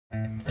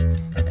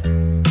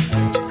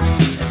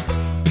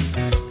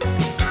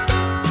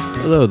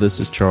Hello, this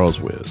is Charles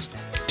Wiz.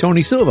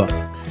 Tony Silva.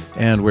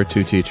 And we're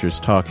two teachers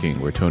talking,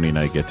 where Tony and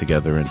I get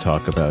together and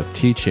talk about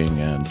teaching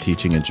and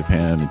teaching in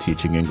Japan and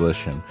teaching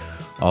English and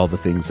all the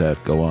things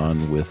that go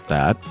on with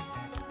that.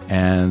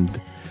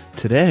 And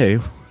today,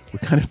 we're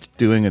kind of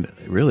doing a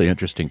really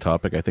interesting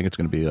topic. I think it's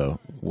going to be a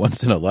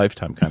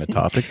once-in-a-lifetime kind of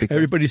topic.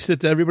 Everybody sit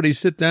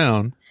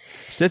down.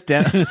 Sit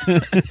down.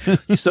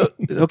 So,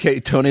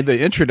 okay, Tony,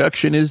 the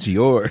introduction is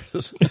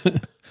yours.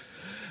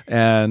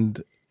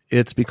 And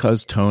it's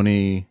because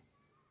Tony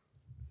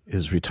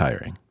is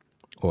retiring,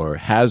 or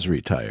has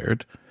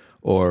retired,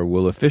 or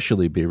will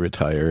officially be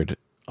retired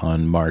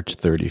on March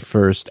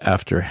 31st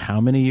after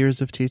how many years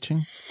of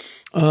teaching?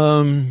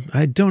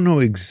 I don't know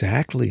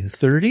exactly.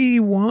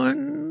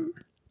 31?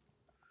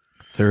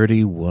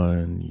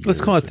 31 years.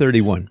 Let's call it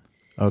 31.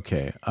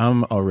 Okay.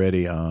 I'm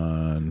already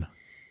on,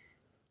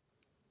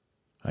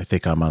 I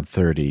think I'm on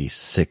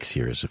 36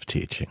 years of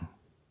teaching.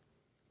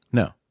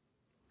 No.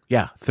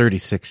 Yeah,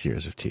 36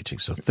 years of teaching.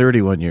 So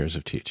 31 years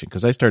of teaching,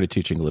 because I started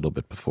teaching a little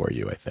bit before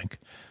you, I think.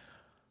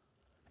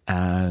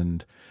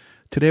 And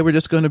today we're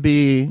just going to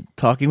be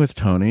talking with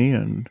Tony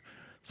and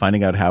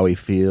finding out how he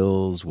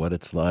feels, what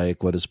it's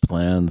like, what his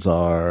plans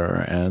are,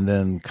 and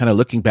then kind of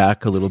looking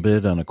back a little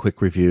bit on a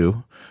quick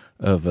review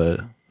of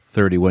a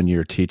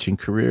 31-year teaching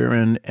career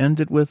and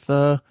end it with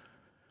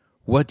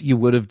what you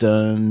would have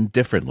done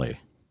differently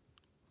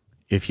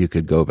if you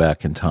could go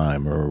back in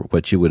time, or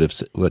what you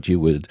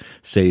would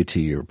say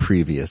to your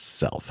previous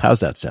self.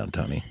 How's that sound,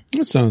 Tony?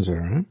 That sounds all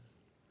right.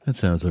 That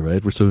sounds all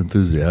right. We're so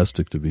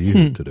enthusiastic to be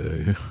here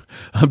today.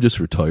 I'm just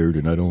retired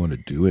and I don't want to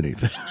do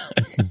anything.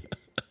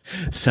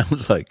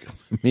 Sounds like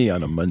me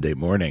on a Monday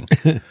morning.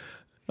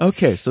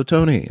 Okay, so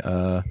Tony,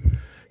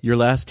 your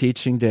last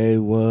teaching day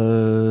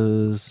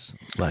was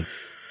like?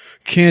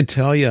 Can't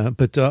tell you,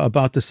 but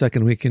about the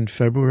second week in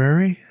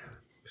February,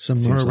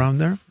 somewhere around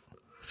there.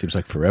 Seems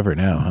like forever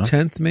now, huh?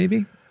 10th,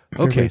 maybe?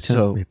 Okay, 10th,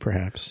 so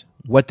perhaps.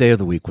 What day of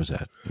the week was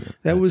that?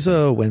 That was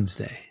a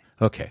Wednesday.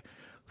 Okay.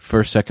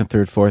 First, second,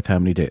 third, fourth, how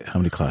many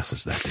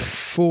classes that day?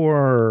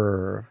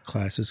 4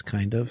 classes,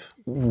 kind of.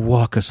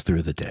 Walk us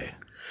through the day.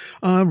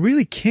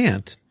 Really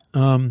can't.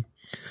 Because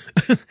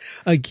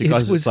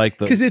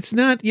it's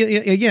not.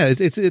 Yeah.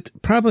 It's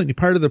probably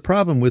part of the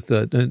problem with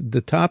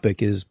the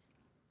topic is,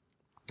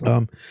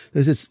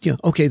 there's this.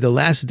 Okay, the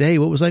last day.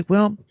 What was like?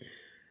 Well,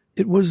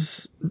 it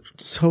was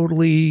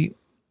totally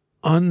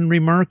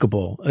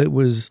unremarkable. It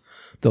was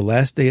the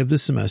last day of the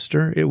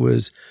semester. It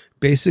was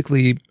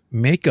basically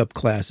makeup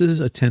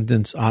classes,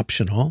 attendance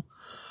optional.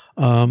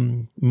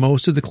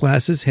 Most of the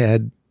classes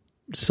had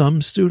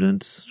some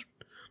students.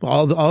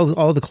 All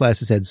the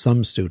classes had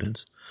some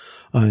students.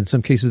 In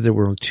some cases there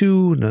were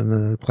 2. In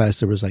another class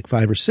there was like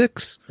 5 or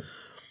 6.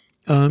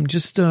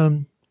 Just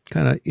kind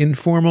of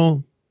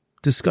informal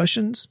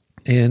discussions,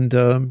 and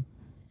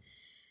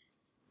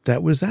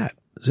that was that.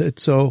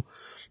 So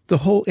the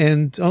whole,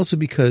 and also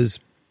because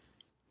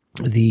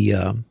the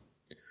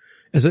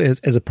as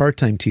a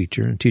part-time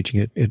teacher and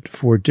teaching at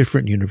 4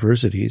 different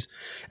universities,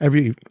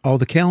 all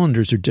the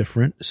calendars are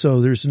different,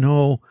 so there's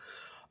no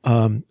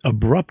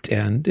abrupt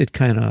end. It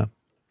kind of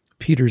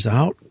peters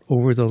out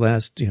over the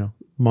last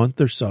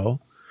month or so.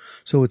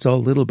 So it's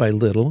all little by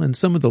little, and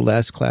some of the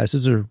last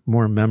classes are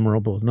more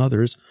memorable than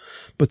others,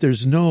 but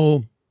there's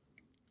no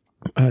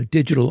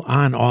digital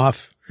on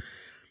off.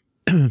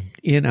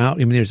 In, out.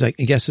 I mean, there's like,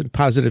 I guess,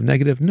 positive,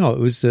 negative. No, it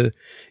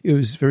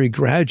was very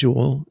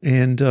gradual.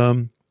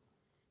 And,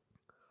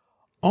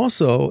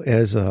 also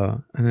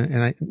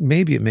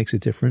maybe it makes a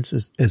difference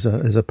as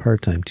a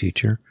part-time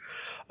teacher.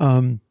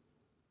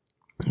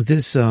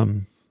 This,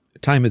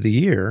 time of the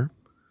year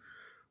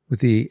with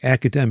the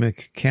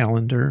academic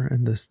calendar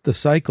and the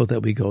cycle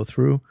that we go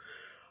through,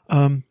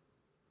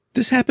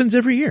 this happens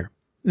every year.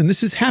 And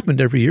this has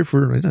happened every year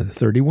for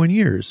 31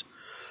 years.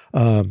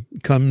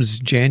 Comes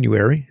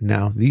January,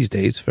 now these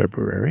days,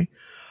 February.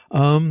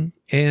 And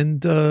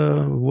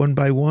one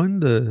by one,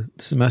 the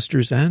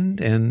semesters end,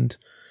 and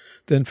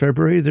then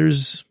February,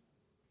 there's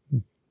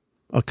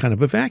a kind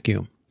of a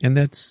vacuum. And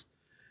that's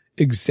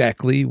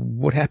exactly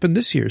what happened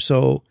this year.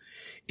 So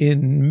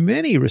in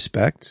many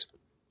respects,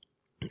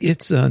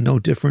 it's no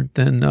different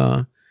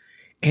than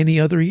any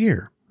other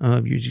year.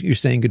 You're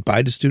saying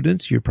goodbye to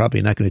students. You're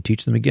probably not going to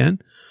teach them again,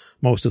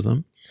 most of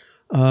them.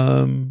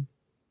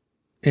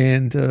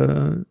 And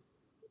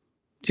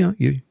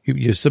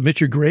you submit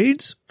your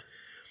grades,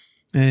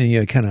 and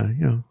you kind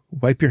of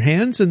wipe your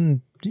hands,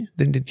 and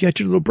then you get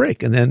your little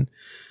break. And then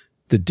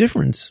the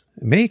difference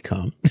may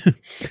come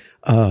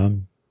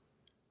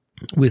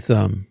with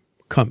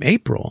come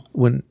April,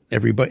 when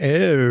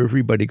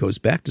everybody goes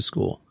back to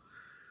school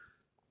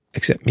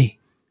except me.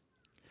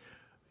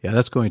 Yeah,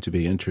 that's going to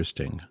be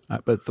interesting.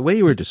 But the way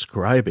you were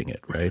describing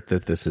it, right,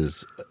 that this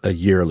is a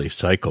yearly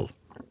cycle,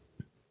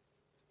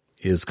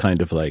 is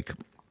kind of like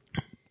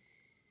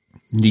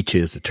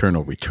Nietzsche's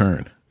eternal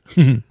return.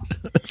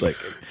 It's like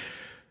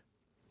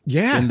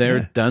Yeah. Been there,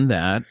 yeah. done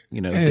that,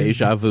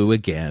 deja vu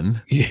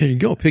again. Here you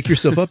go. Pick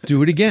yourself up,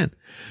 do it again.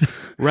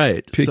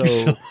 Right. Pick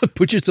yourself up,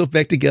 put yourself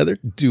back together,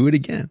 do it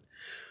again.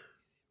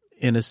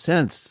 In a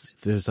sense,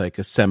 there's like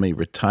a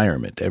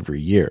semi-retirement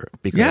every year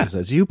because,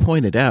 as you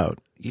pointed out,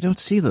 you don't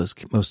see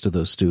most of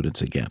those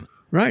students again.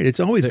 Right. It's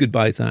always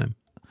goodbye time.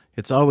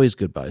 It's always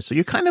goodbye. So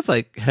you kind of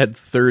like had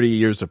 30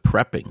 years of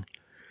prepping.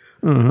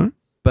 Uh-huh.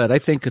 But I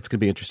think it's going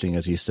to be interesting,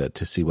 as you said,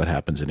 to see what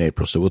happens in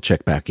April. So we'll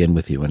check back in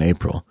with you in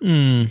April.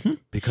 Mm-hmm.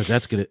 Because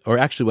that's going to, or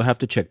actually we'll have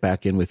to check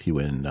back in with you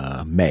in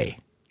May.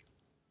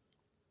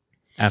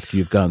 After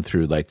you've gone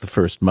through like the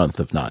first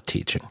month of not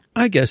teaching.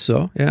 I guess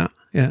so. Yeah.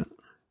 Yeah.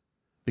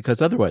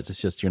 Because otherwise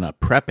it's just you're not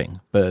prepping.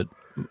 But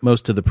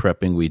most of the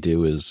prepping we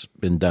do has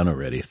been done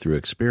already through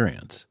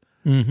experience.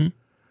 Mm-hmm.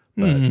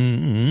 But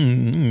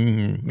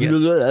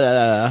Yes.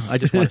 I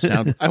just want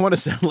to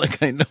sound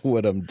like I know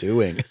what I'm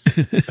doing.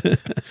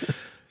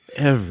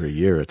 Every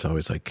year it's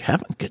always like,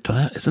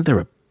 isn't there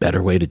a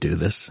better way to do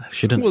this?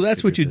 Shouldn't. Well,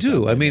 that's what you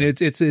do. I mean,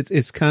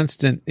 it's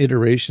constant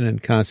iteration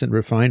and constant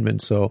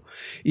refinement. So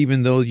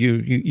even though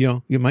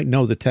you might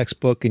know the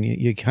textbook and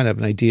you kind of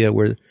have an idea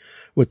where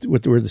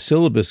the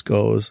syllabus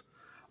goes,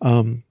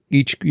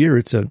 each year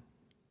it's a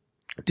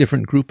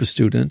different group of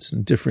students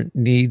and different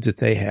needs that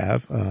they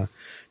have,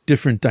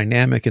 different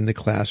dynamic in the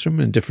classroom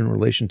and different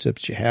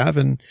relationships you have.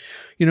 And,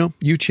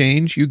 you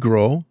change, you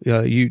grow,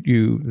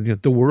 the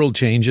world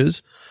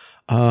changes.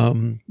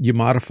 You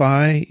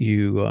modify,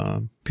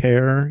 you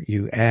pair,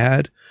 you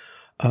add,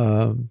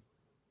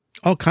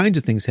 all kinds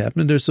of things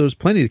happen. And there's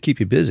plenty to keep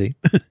you busy.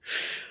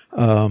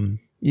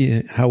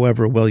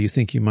 However well you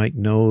think you might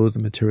know the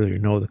material or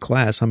know the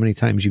class, how many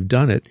times you've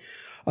done it,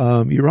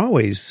 you're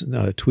always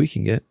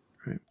tweaking it.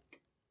 Right?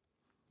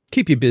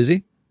 Keep you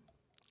busy.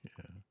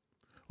 Yeah.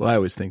 Well, I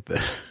always think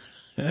that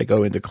I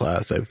go into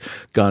class. I've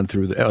gone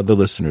through the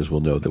listeners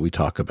will know that we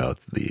talk about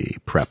the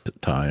prep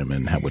time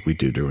and what we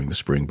do during the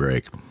spring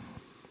break.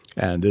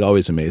 And it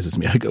always amazes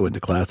me. I go into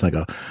class and I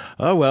go,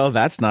 oh, well,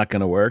 that's not going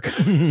to work.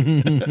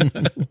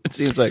 It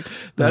seems like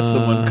that's the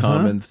one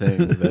common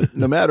thing that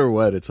no matter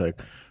what, it's like,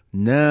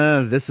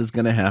 nah, this is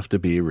going to have to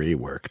be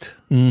reworked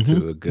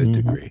to a good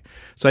degree.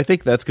 So I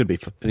think that's going to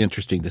be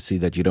interesting to see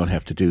that you don't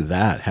have to do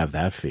that, have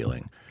that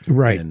feeling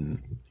right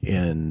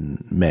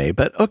in May.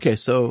 But okay,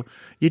 so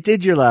you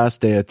did your last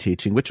day of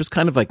teaching, which was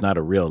kind of like not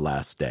a real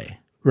last day.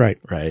 Right.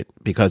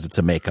 Because it's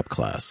a makeup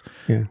class.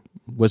 Yeah.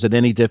 Was it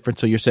any different?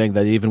 So you're saying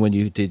that even when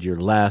you did your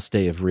last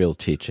day of real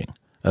teaching,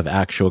 of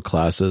actual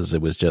classes,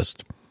 it was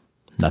just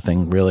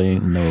nothing really,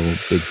 no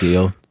big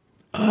deal?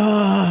 There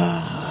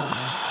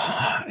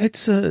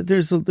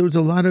was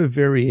a lot of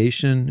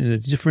variation in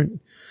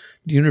different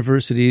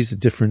universities,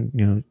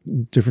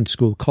 different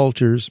school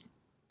cultures,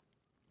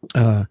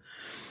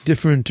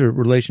 different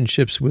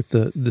relationships with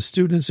the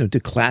students. The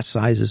class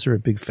sizes are a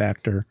big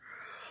factor.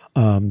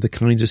 The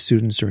kinds of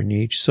students are in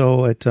each.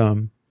 So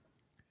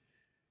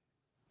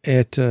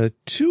at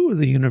two of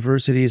the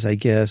universities, I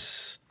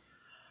guess,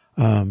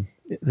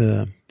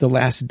 the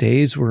last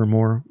days were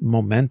more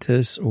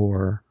momentous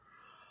or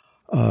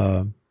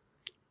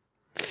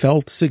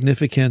felt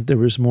significant. There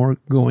was more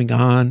going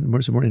on. There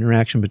was more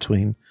interaction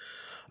between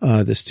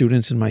the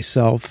students and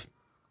myself.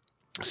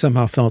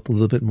 Somehow felt a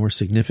little bit more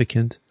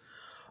significant.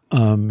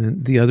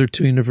 And the other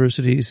two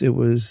universities, it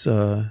was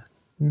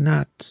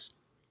not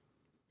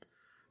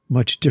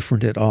much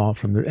different at all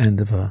from the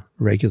end of a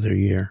regular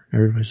year.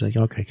 Everybody's like,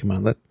 okay, come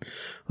on, let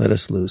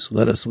us loose.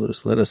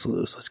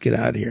 Let's get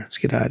out of here.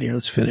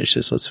 Let's finish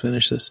this.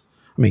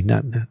 I mean,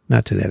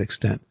 not to that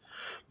extent,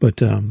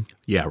 but,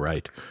 yeah,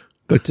 right.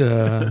 But,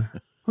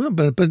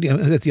 but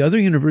at the other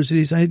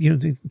universities,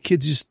 the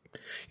kids just,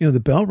 the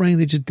bell rang,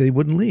 they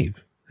wouldn't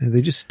leave.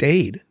 They just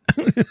stayed.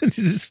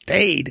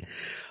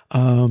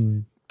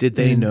 Did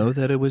they know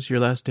that it was your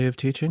last day of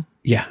teaching?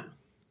 Yeah.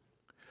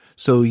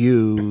 So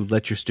you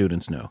let your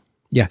students know?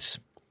 Yes.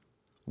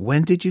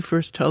 When did you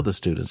first tell the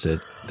students that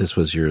this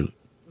was your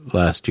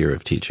last year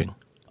of teaching?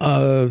 3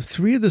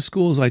 of the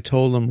schools I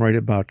told them right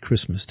about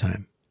Christmas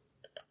time.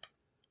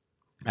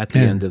 At the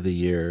end of the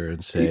year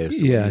and say,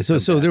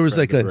 so there was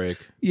like break.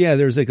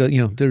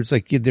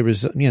 there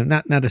was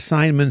not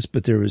assignments,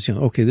 but there was,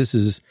 okay, this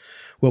is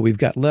what we've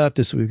got left.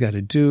 This is what we've got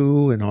to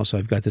do. And also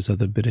I've got this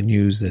other bit of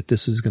news that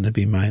this is going to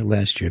be my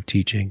last year of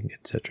teaching,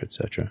 et cetera, et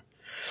cetera.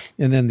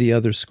 And then the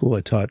other school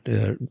I taught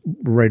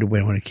right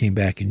away when I came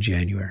back in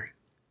January.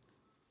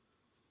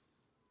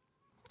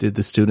 Did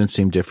the students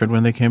seem different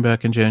when they came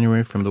back in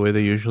January from the way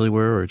they usually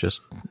were, or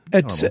just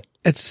normal?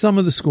 At some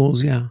of the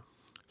schools, yeah.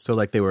 So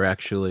like they were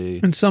actually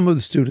and some of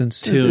the students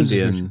tuned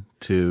in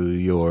to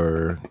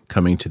your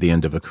coming to the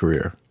end of a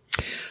career.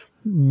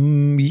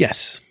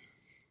 Yes.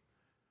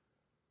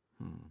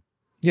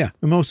 Yeah,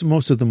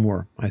 most of them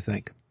were, I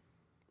think.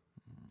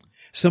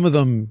 Some of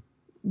them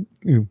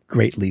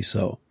greatly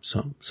so.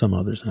 Some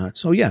others not.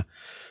 So yeah.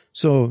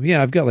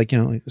 I've got like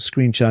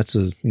screenshots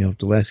of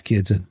the last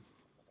kids and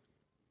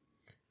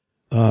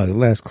the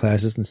last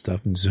classes and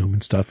stuff and Zoom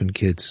and stuff and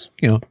kids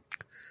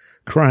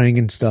crying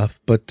and stuff.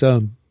 But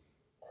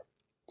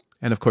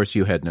And of course,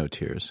 you had no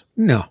tears.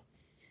 No.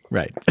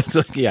 Right. It's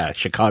like, yeah,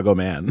 Chicago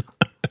man.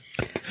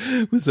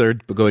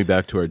 Going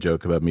back to our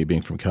joke about me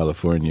being from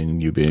California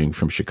and you being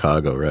from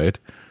Chicago, right?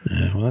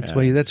 Yeah, well,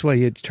 that's why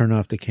you turn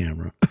off the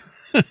camera.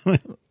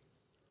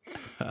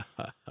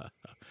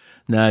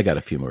 Nah, I got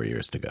a few more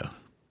years to go.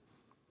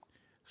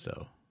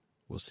 So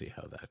we'll see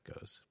how that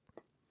goes.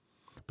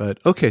 But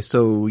okay,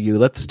 so you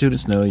let the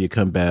students know, you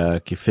come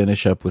back, you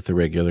finish up with the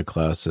regular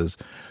classes.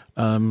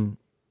 And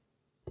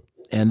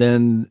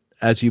then,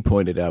 as you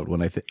pointed out,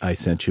 when I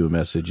sent you a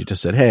message, you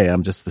just said, hey,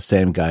 I'm just the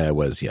same guy I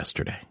was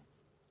yesterday.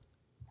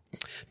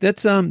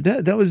 That's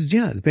that was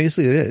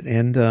basically it.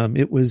 And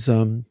it was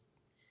and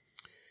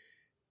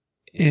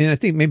I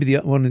think maybe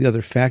one of the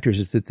other factors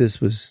is that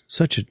this was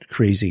such a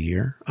crazy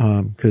year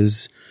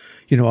because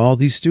all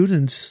these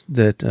students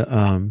that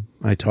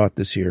I taught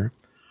this year,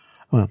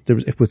 well,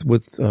 there was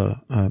with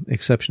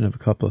exception of a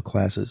couple of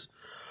classes,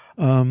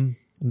 I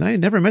had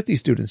never met these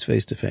students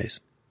face to face.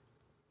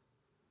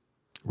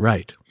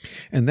 Right.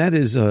 And that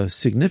is a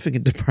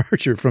significant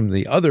departure from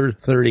the other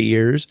 30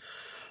 years.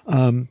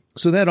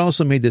 So that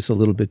also made this a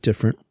little bit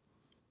different.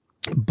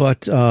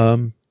 But,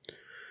 and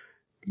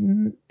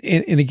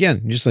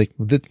again, just like,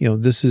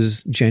 this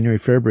is January,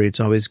 February, it's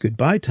always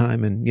goodbye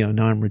time. And,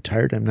 now I'm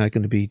retired. I'm not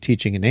going to be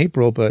teaching in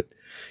April. But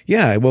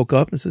yeah, I woke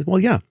up and said, well,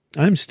 yeah,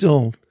 I'm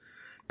still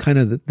kind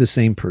of the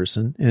same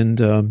person.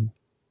 And,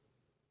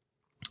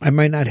 I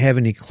might not have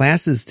any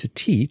classes to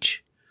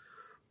teach,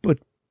 but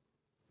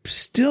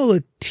still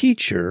a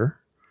teacher.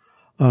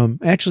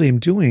 Actually,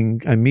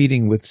 I'm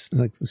meeting with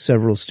like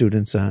several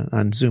students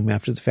on Zoom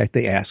after the fact.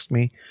 They asked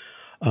me,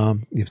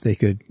 if they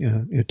could,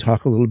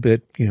 talk a little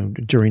bit,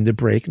 during the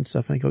break and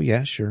stuff. And I go,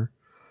 yeah, sure.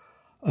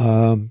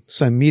 So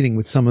I'm meeting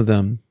with some of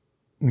them,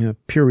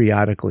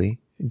 periodically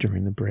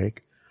during the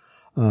break.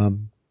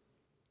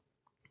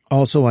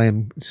 Also, I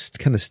am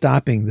kind of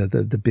stopping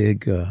the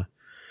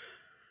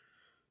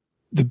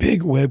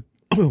big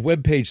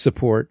web page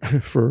support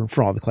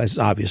for all the classes,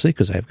 obviously,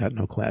 because I've got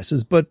no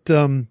classes, but,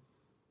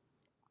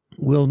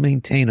 we'll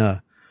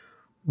maintain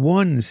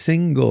one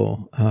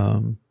single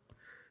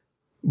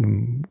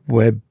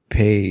web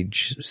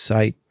page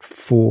site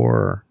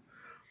for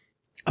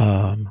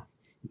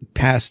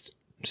past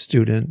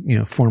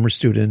former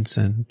students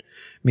and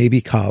maybe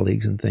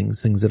colleagues and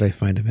things that I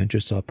find of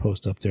interest. I'll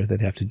post up there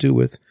that have to do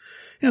with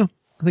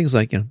things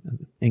like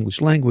English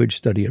language,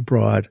 study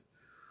abroad,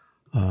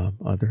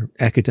 other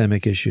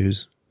academic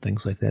issues,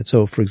 things like that.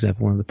 So, for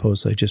example, one of the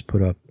posts I just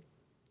put up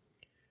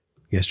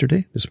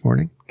this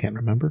morning, can't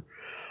remember.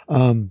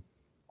 A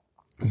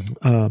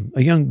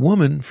young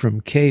woman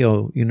from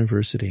Keio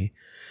University,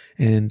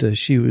 and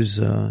she was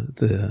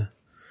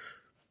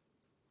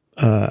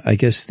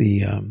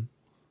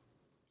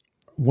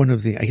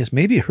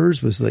maybe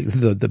hers was like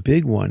the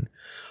big one,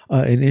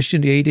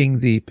 initiating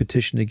the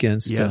petition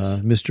against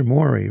Mr.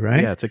 Mori,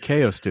 right? Yeah, it's a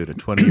Keio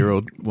student,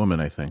 20-year-old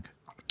woman, I think.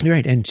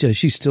 Right, and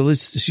she's still a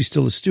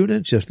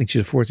student. I think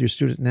she's a fourth-year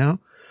student now.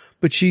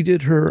 But she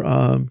did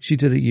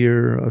a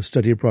year of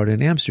study abroad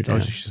in Amsterdam. Oh,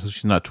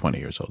 she's not 20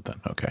 years old then.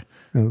 Okay.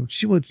 No,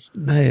 she would,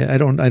 I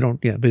don't,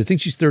 but I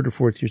think she's third or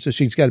fourth year. So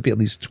she's got to be at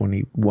least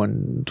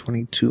 21,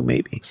 22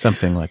 maybe.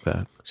 Something like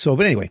that. So,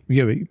 but anyway,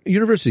 you have a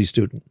university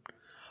student.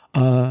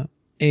 I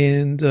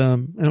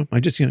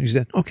just, you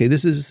said, okay,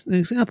 this is an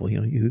example.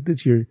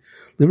 That you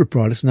live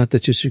abroad. It's not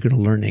that just you're going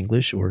to learn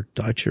English or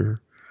Dutch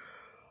or,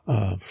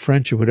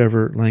 French or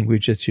whatever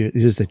language it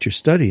is that you're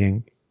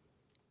studying,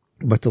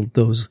 but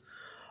those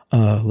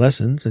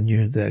lessons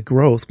and that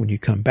growth, when you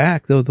come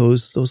back, though,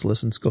 those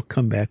lessons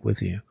come back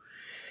with you,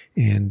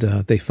 and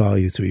they follow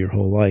you through your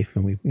whole life.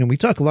 And we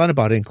talk a lot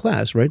about it in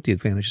class, right? The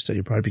advantage of study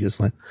abroad, because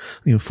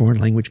foreign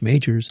language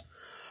majors,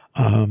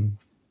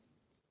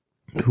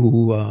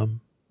 who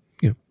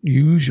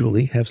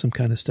usually have some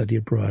kind of study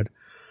abroad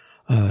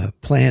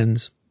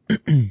plans.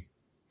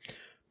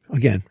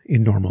 Again,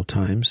 in normal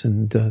times,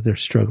 and they're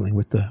struggling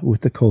with the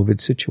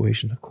COVID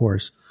situation, of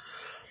course.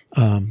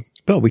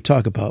 But we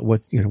talk about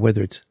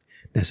whether it's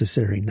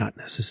necessary, not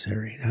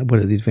necessary. What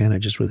are the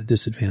advantages? What are the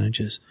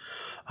disadvantages?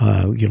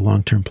 Your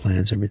long-term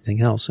plans,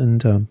 everything else.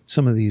 And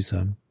some of these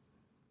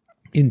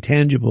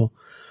intangible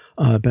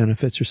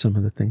benefits are some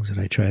of the things that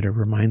I try to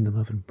remind them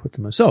of and put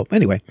them on. So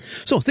anyway,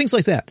 things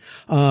like that.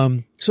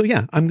 So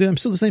yeah, I'm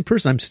still the same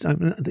person.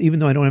 I'm even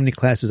though I don't have any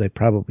classes, I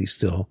probably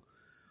still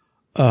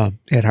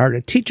at heart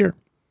a teacher.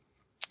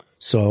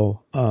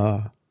 So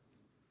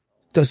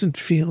doesn't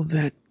feel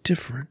that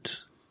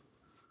different.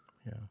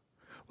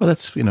 Well,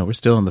 that's, we're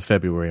still in the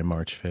February and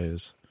March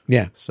phase.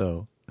 Yeah.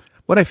 So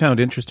what I found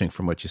interesting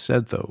from what you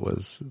said, though,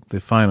 was the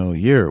final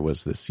year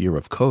was this year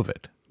of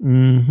COVID.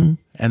 Mm-hmm.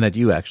 And that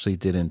you actually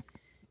didn't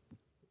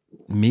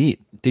meet.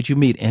 Did you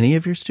meet any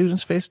of your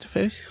students face to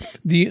face?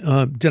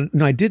 No,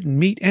 I didn't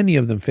meet any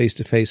of them face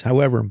to face.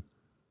 However,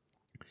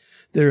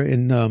 there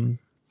in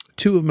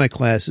two of my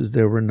classes,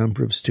 there were a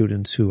number of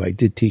students who I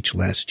did teach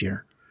last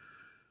year.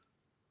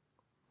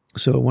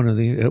 So one of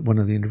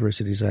the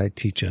universities, I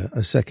teach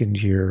a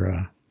second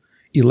year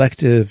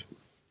elective,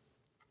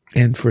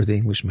 and for the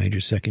English major,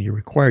 second year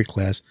required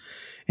class.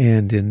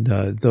 And in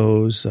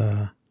those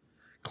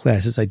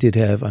classes, I did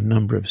have a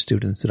number of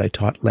students that I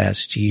taught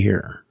last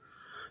year.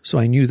 So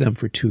I knew them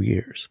for 2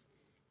 years.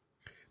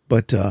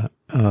 But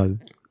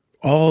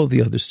all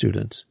the other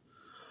students,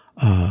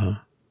 I've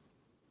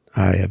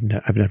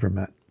never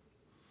met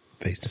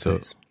face to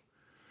face.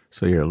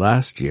 So your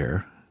last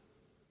year,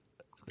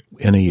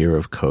 in a year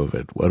of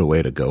COVID, what a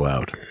way to go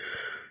out.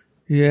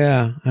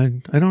 Yeah,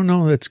 I don't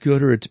know if it's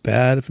good or it's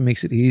bad. If it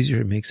makes it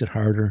easier, it makes it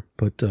harder.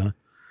 But,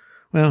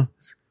 well,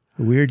 it's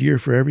a weird year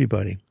for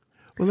everybody.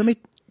 Well, let me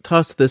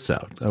toss this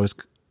out.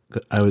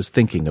 I was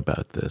thinking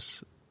about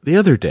this the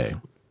other day.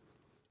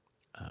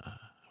 I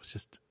was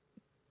just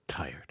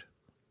tired,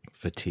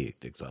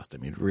 fatigued,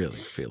 exhausted. I mean, really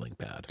feeling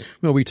bad.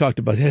 Well, we talked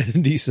about that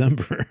in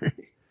December.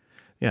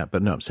 Yeah,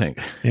 but no, I'm saying,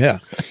 yeah,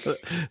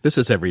 this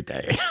is every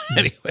day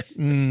anyway.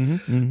 Mm-hmm,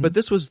 mm-hmm. But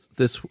this was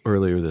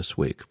earlier this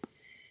week,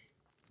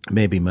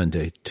 maybe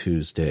Monday,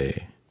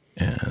 Tuesday,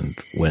 and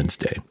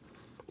Wednesday,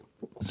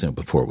 so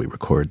before we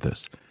record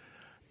this.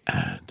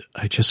 And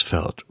I just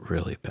felt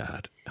really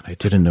bad, and I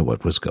didn't know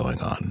what was going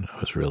on.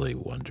 I was really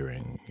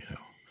wondering,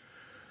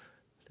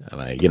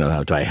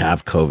 do I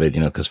have COVID?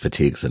 Because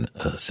fatigue's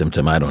a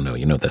symptom. I don't know.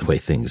 The way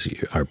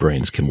our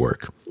brains can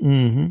work.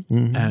 Mm-hmm,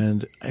 mm-hmm.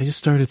 And I just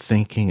started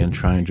thinking and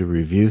trying to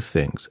review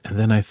things, and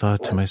then I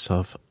thought to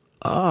myself,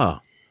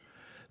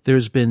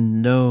 there's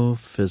been no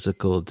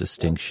physical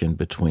distinction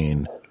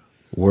between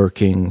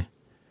working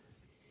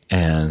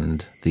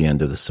and the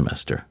end of the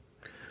semester.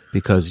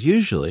 Because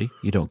usually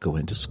you don't go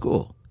into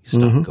school. You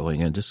stop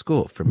going into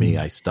school. For me,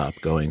 I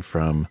stopped going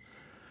from,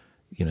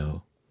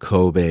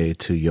 Kobe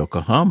to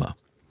Yokohama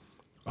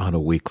on a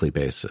weekly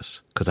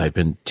basis because I've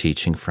been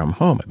teaching from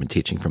home. I've been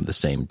teaching from the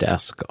same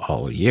desk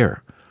all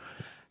year.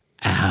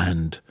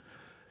 And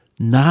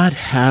not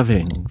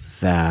having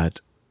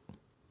that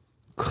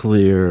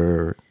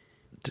clear,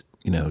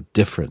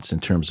 difference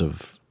in terms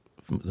of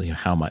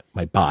how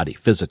my body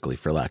physically,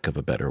 for lack of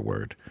a better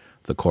word,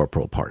 the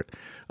corporal part,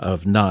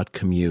 of not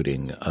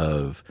commuting,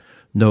 of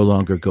no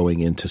longer going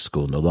into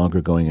school, no longer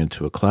going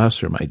into a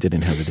classroom. I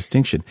didn't have a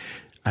distinction.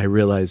 I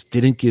realized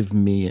didn't give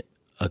me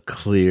a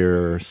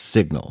clear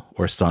signal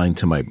or sign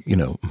to my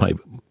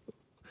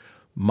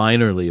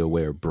minorly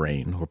aware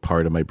brain, or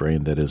part of my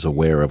brain that is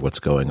aware of what's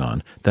going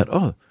on, that,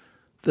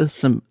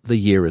 the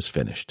year is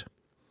finished.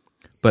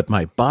 But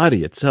my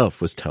body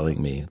itself was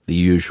telling me the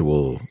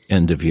usual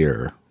end of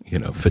year,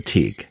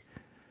 fatigue.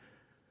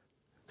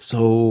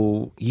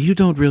 So you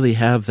don't really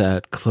have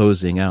that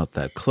closing out,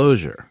 that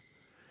closure,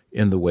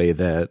 in the way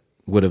that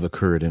would have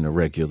occurred in a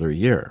regular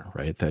year,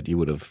 right? That you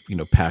would have,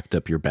 packed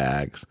up your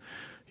bags,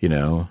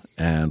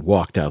 and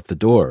walked out the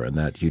door, and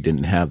that you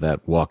didn't have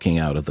that walking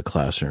out of the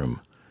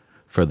classroom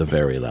for the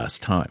very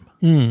last time.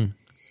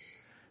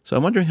 So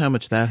I'm wondering how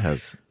much that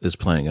is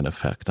playing an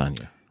effect on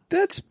you.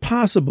 That's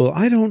possible.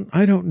 I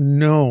don't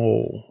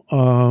know.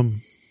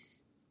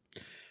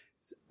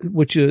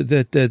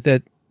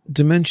 That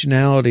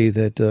dimensionality,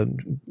 that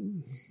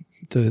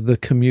the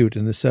commute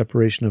and the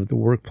separation of the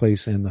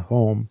workplace and the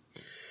home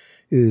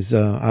is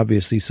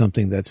obviously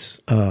something that's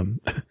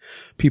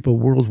people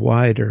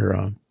worldwide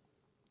are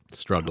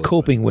struggling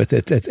coping with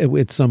it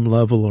at some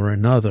level or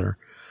another.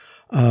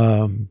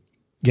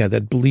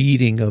 That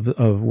bleeding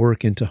of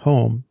work into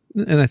home,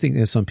 and I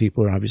think some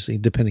people are obviously,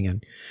 depending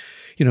on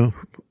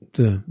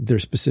their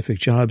specific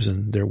jobs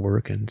and their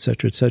work and et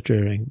cetera,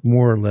 having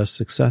more or less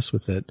success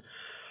with it.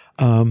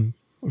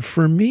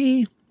 For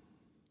me,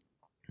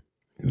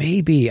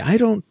 maybe. I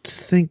don't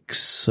think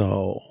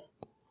so.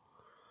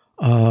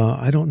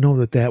 I don't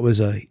know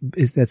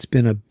that's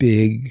been a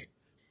big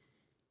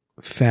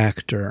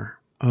factor.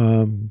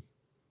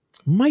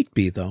 Might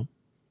be, though.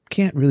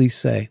 Can't really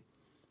say.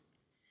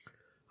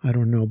 I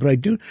don't know, but I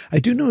do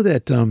know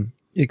that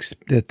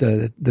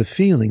that the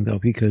feeling, though,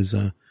 because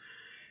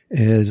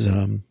as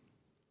a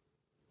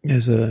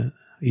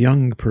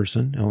young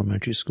person,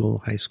 elementary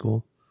school, high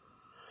school,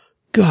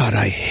 God,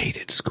 I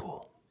hated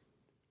school.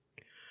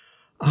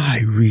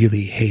 I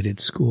really hated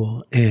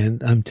school.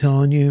 And I'm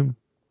telling you,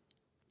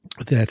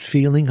 that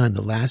feeling on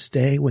the last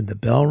day when the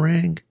bell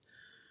rang,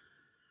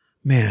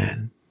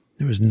 man,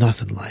 there was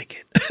nothing like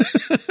it.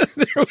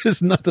 There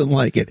was nothing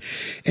like it.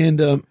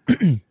 And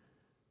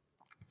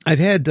I've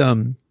had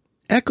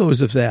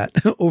echoes of that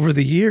over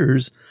the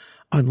years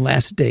on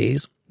last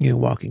days,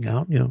 walking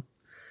out,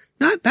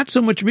 not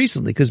so much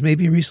recently, because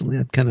maybe recently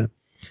I'm kind of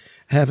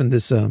having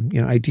this,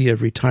 idea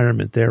of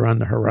retirement there on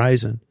the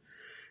horizon.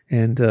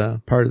 And,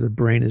 part of the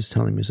brain is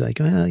telling me, it's like,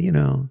 well,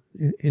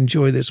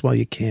 enjoy this while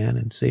you can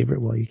and savor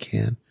it while you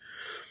can.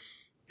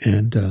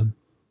 And,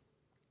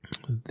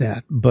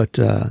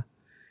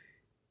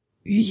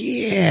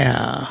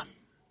 yeah,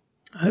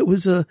 it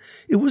was a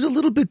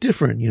little bit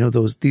different,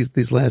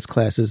 these last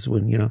classes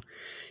when, you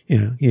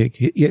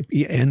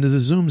end of the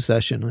Zoom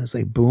session and it's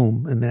like,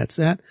 boom, and that's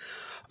that.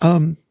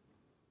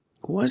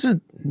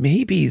 Wasn't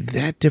maybe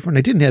that different.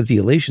 I didn't have the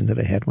elation that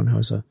I had when I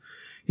was a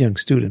young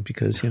student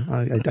because,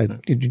 I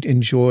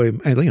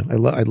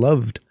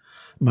loved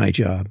my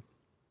job,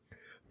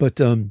 but,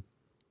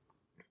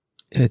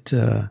 at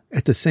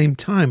the same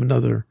time,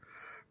 another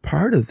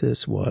part of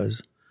this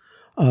was,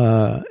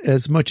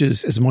 as much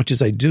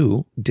as I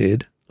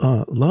did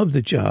love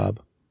the job,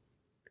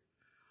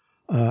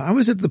 I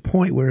was at the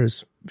point where I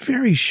was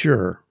very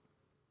sure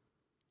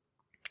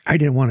I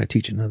didn't want to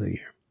teach another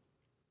year.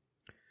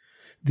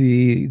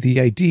 The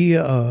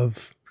idea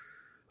of,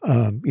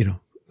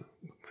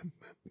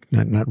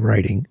 not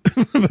writing,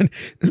 but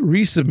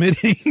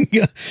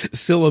resubmitting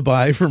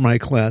syllabi for my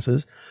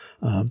classes,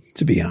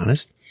 to be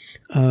honest.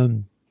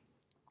 And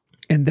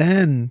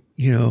then,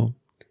 the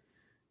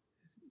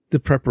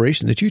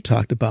preparation that you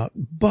talked about,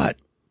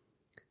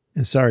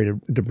 and sorry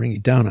to bring you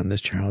down on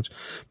this, Charles,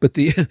 but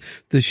the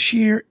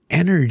sheer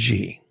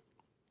energy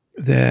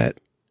that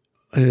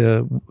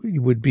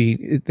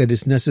that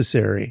is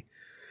necessary,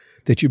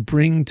 that you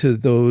bring to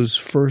those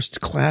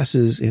first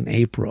classes in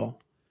April,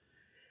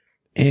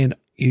 and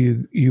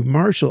you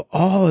marshal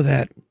all of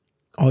that,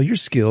 all your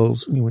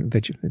skills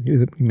that you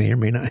may or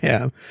may not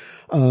have.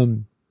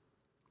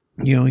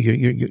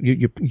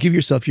 You give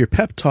yourself your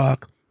pep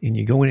talk, and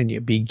you go in and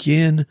you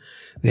begin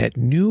that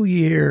new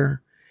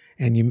year,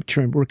 and you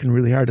try working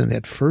really hard on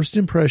that first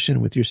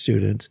impression with your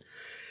students.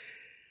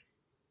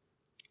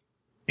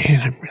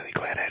 And I'm really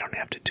glad I don't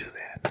have to do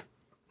that.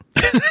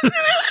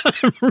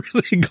 I'm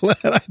really glad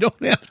I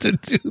don't have to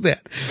do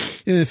that.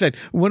 And in fact,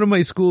 one of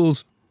my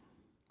schools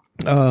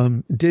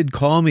did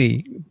call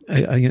me,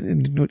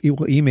 he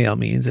will email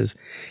me and says,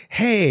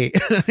 "Hey,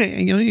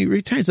 he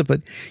retired stuff,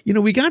 but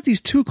we got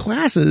these 2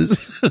 classes,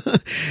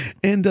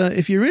 and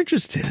if you're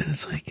interested." And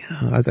it's like,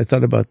 I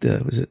thought about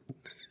is it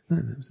De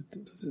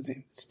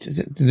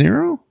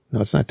Niro?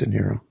 No, it's not De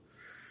Niro.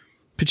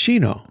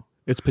 Pacino.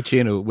 It's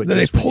Pacino.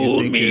 They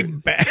pulled me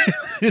back.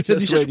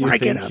 Just when you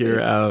think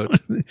you're out,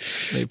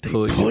 they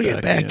pull you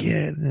back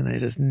in. And I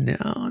just,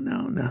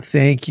 no,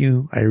 thank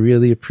you. I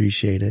really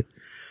appreciate it.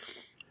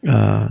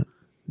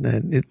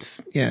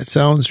 It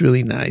sounds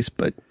really nice,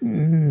 but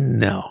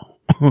no.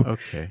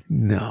 Okay.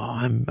 No,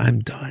 I'm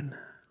done.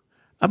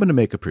 I'm going to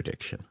make a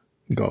prediction.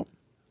 Go.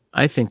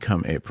 I think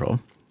come April,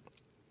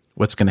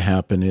 what's going to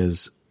happen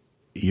is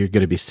you're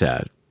going to be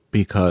sad,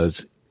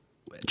 because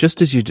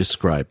just as you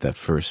described that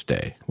first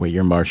day where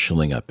you're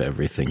marshaling up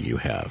everything you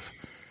have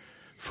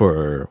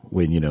for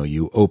when,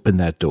 you open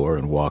that door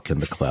and walk in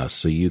the class,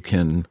 so you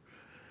can,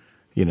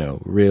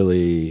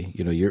 really,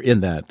 you're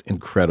in that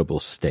incredible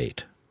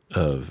state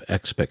of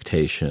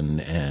expectation,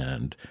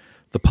 and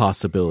the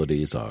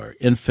possibilities are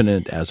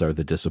infinite, as are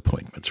the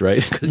disappointments,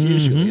 right? Because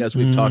usually, as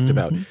we've talked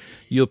about,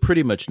 you'll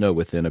pretty much know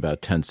within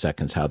about 10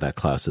 seconds how that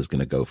class is going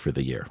to go for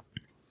the year.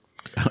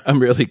 I'm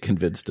really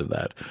convinced of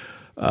that.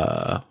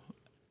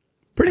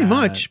 Pretty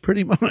much.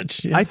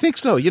 Yeah. I think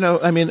so.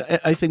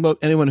 I think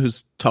anyone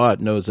who's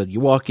taught knows that you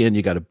walk in,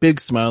 you got a big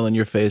smile on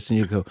your face, and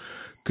you go,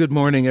 "Good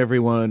morning,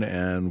 everyone,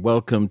 and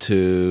welcome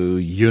to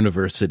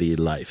university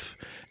life."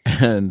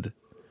 And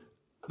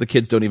the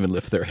kids don't even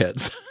lift their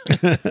heads.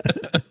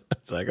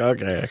 It's like,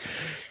 okay,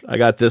 I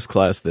got this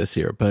class this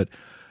year. But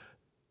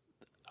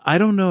I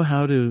don't know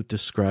how to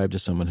describe to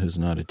someone who's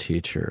not a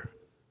teacher.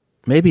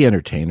 Maybe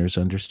entertainers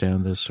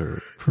understand this,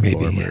 or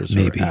performers,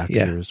 or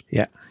actors.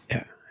 Yeah.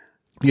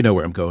 You know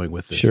where I'm going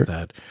with this. Sure.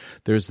 That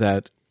there's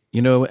that,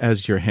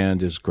 as your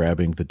hand is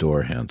grabbing the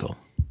door handle,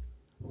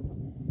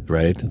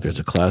 right? There's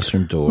a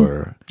classroom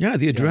door. Yeah,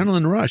 the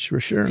adrenaline rush, for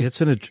sure.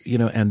 It's and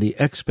the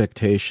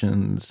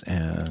expectations,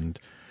 and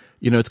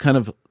it's kind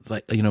of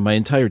like, my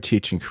entire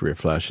teaching career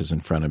flashes in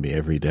front of me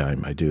every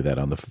time I do that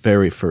on the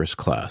very first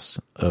class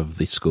of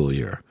the school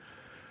year.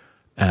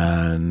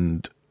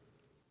 And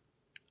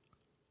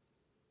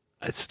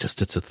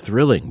it's a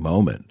thrilling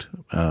moment.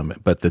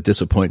 But the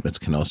disappointments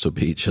can also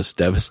be just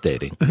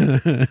devastating.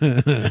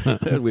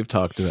 We've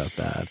talked about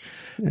that.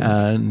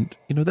 Yeah. And,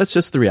 that's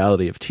just the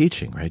reality of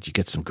teaching, right? You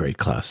get some great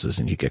classes,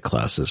 and you get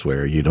classes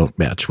where you don't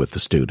match with the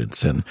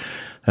students. And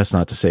that's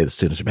not to say the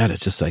students are bad.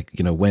 It's just like,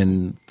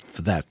 when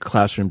that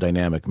classroom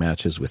dynamic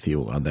matches with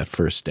you on that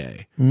first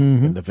day,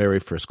 in the very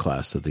first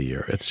class of the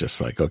year, it's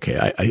just like,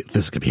 okay,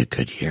 this is going to be a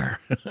good year.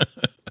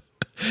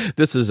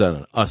 This is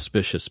an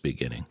auspicious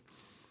beginning.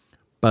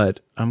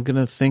 But I'm going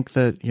to think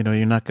that, you're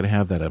not going to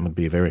have that. I'm going to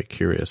be very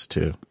curious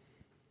to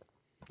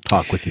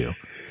talk with you.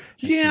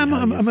 Yeah,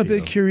 I'm a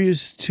bit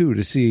curious, too,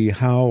 to see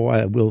how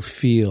I will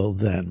feel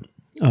then.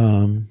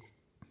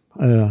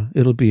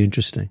 It'll be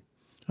interesting.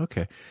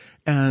 Okay.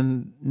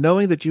 And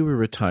knowing that you were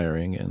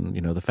retiring, and,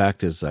 the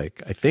fact is,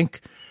 like, I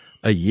think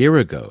a year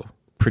ago,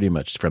 pretty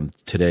much from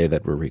today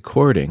that we're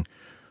recording,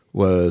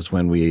 was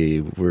when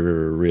we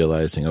were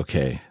realizing,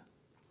 okay,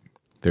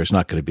 there's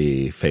not going to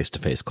be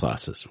face-to-face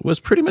classes. It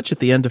was pretty much at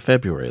the end of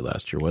February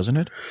last year, wasn't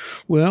it?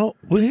 Well,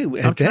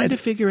 I'm trying to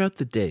figure out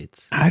the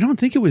dates. I don't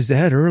think it was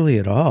that early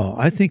at all.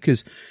 I think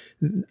because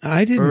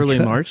I didn't early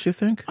March. You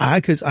think?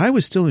 Because I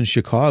was still in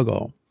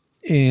Chicago,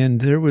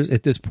 and there was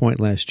at this point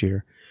last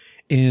year,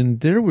 and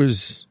there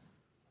was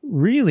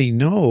really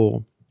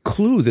no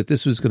clue that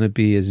this was going to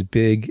be as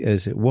big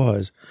as it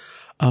was.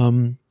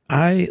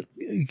 I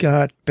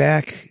got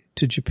back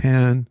to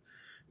Japan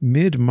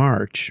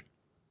mid-March.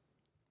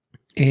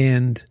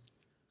 And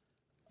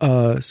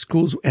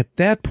schools at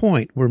that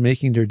point were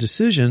making their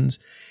decisions.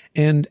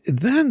 And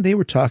then they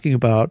were talking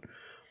about,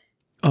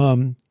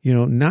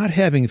 not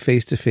having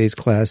face-to-face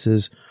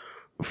classes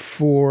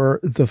for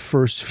the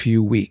first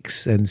few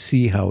weeks and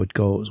see how it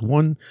goes.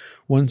 One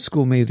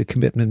school made a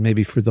commitment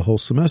maybe for the whole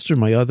semester.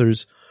 My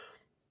others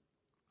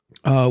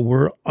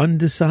were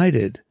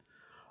undecided.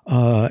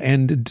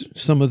 And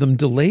some of them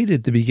delayed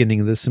at the beginning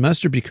of the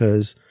semester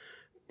because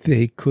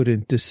they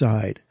couldn't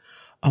decide.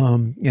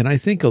 And I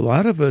think a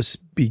lot of us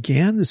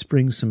began the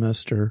spring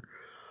semester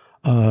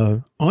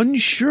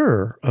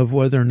unsure of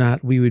whether or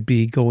not we would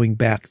be going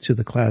back to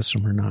the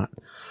classroom or not.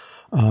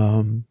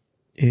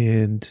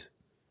 And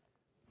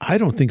I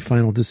don't think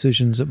final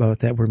decisions about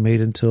that were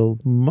made until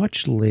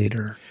much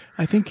later.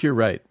 I think you're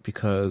right,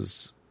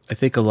 because I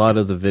think a lot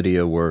of the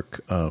video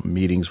work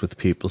meetings with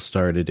people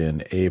started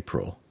in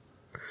April,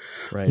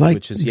 right?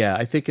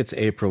 I think it's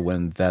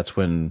April that's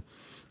when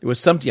it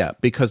was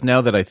because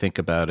now that I think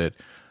about it,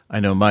 I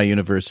know my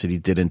university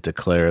didn't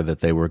declare that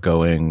they were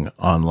going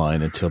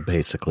online until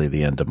basically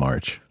the end of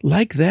March.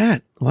 Like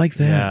that.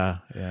 Yeah.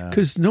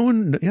 Because no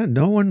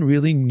one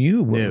really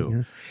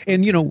knew.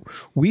 And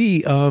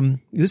we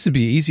this would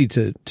be easy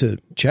to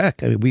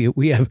check. I mean,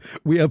 we have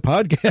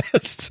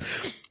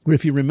podcasts.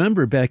 If you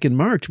remember, back in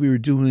March, we were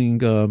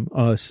doing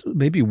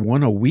maybe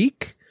one a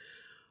week.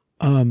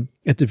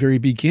 At the very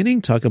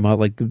beginning, talking about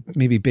like the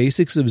maybe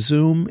basics of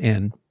Zoom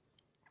and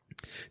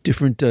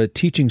different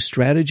teaching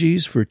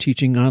strategies for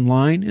teaching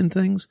online and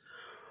things,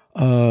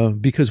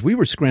 because we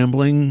were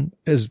scrambling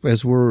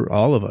as were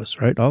all of us,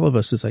 right? All of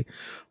us is like,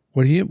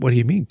 what do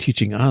you mean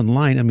teaching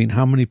online? I mean,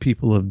 how many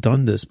people have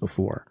done this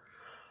before?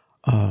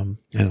 And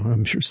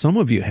I'm sure some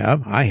of you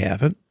have. I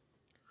haven't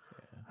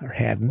or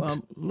hadn't. Well,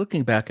 I'm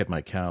looking back at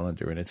my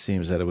calendar, and it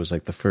seems that it was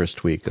like the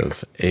first week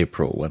of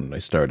April when I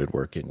started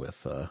working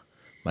with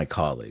my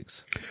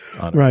colleagues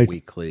on a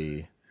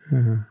weekly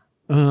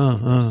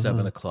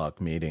 7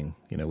 o'clock meeting,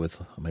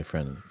 with my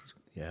friends.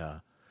 Yeah.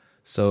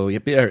 So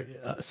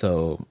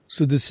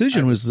the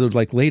decision was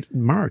like late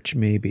March,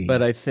 maybe.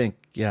 But I think,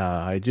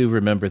 I do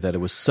remember that it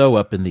was so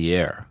up in the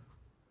air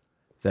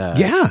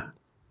that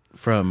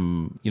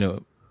from,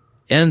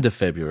 end of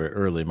February,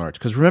 early March.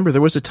 Because remember,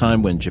 there was a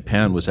time when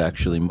Japan was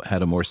actually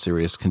had a more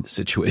serious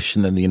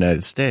situation than the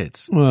United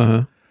States.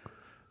 Uh-huh.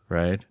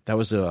 Right? That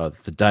was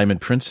the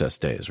Diamond Princess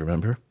days,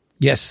 remember?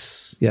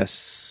 Yes.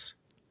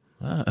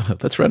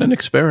 Let's run an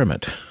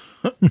experiment.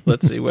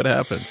 Let's see what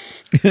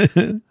happens.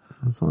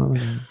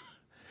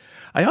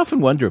 I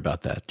often wonder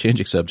about that,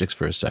 changing subjects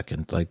for a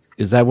second. Like,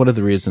 is that one of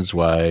the reasons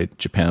why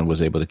Japan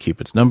was able to keep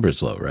its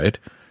numbers low, right?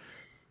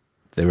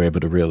 They were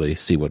able to really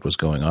see what was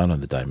going on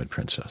the Diamond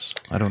Princess.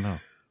 I don't know.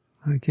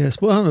 I guess.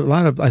 Well,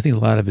 I think a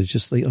lot of it's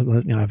just like,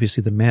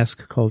 obviously the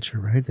mask culture,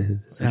 right?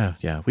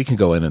 Yeah. We can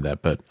go into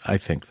that, but I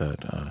think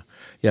that,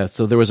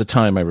 so there was a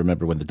time I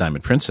remember when the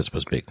Diamond Princess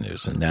was big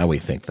news, and now we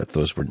think that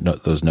those were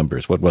those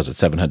numbers. What was it,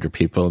 700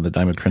 people in the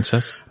Diamond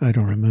Princess? I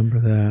don't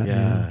remember that.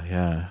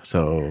 Yeah.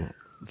 So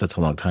that's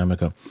a long time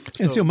ago.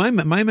 And so my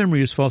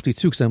memory is faulty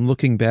too, because I'm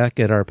looking back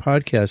at our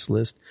podcast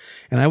list,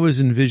 and I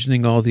was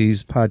envisioning all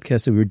these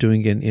podcasts that we were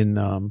doing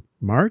in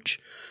March.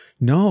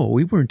 No,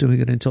 we weren't doing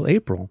it until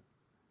April.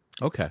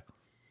 Okay.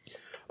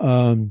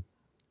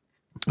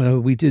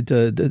 We did.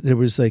 There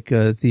was like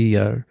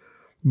the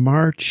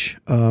March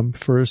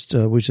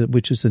 1st,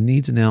 which is a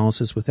needs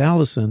analysis with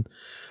Allison.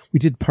 We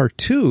did part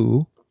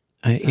 2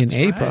 in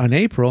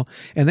April,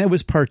 and that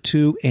was part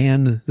 2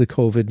 and the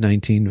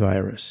COVID-19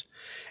 virus.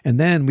 And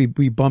then we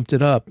bumped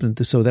it up,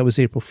 and so that was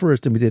April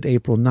 1st, and we did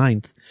April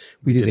 9th.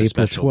 We did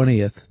April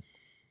 20th.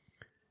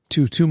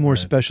 Two more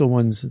special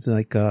ones. It's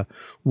like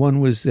one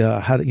was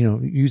how to,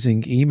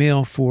 using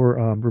email for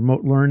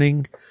remote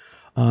learning.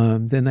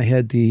 Then I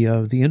had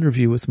the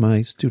interview with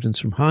my students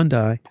from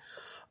Hyundai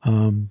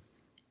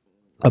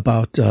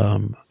about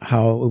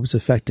how it was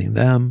affecting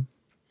them,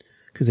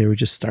 because they were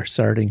just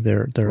starting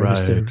their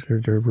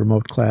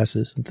remote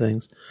classes and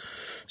things.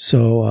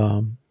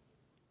 So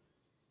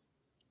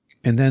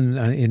and then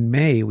in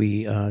May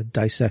we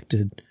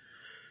dissected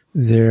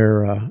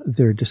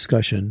their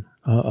discussion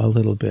a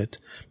little bit,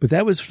 but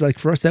that was like,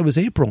 for us, that was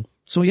April.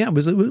 So yeah, it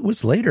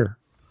was later.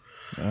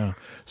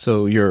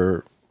 So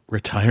your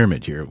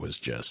retirement year was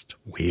just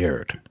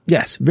weird.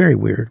 Yes, very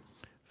weird.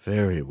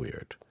 Very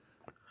weird.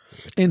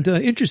 And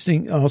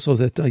interesting also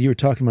that you were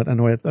talking about, I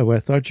know what I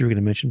thought you were going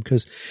to mention,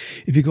 because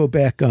if you go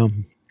back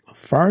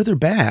farther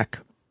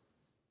back,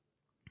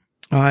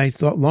 I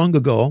thought long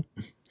ago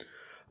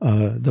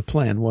the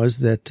plan was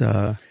that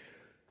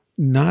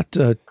not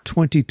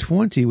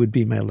 2020 would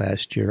be my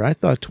last year. I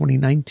thought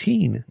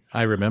 2019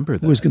 I remember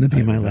that was going to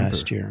be my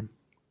last year.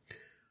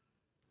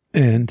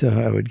 And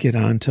I would get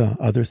on to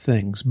other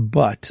things.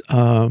 But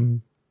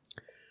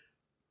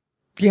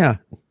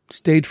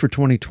stayed for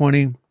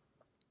 2020.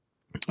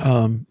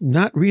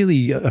 Not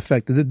really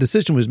affected. The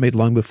decision was made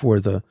long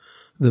before the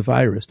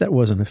virus. That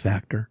wasn't a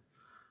factor.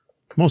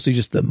 Mostly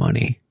just the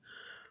money.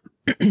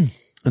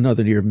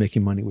 Another year of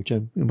making money, which I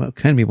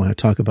kind of want to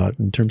talk about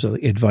in terms of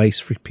advice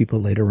for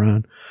people later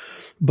on.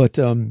 But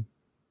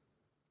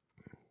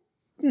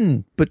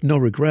but no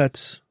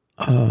regrets.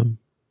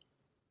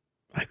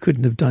 I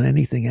couldn't have done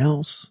anything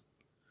else,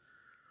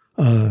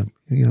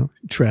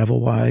 travel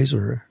wise,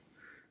 or,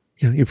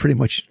 you're pretty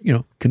much,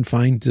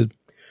 confined to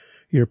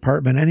your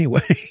apartment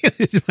anyway.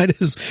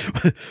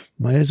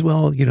 might as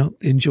well,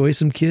 enjoy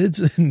some kids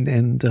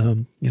and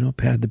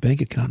pad the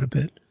bank account a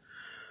bit.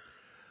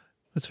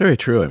 That's very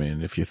true. I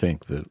mean, if you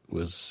think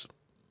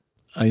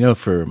I know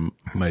for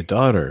my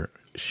daughter,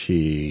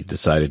 she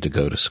decided to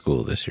go to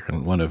school this year,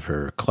 and one of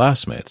her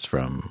classmates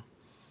from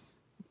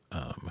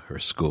her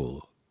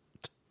school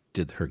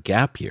did her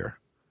gap year.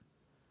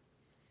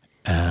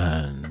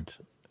 And,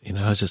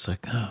 I was just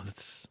like, oh,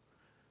 that's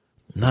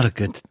not a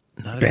good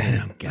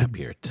gap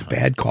year time.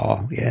 Bad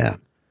call. Yeah.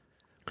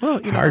 Well,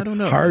 I don't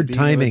know. Hard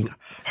timing.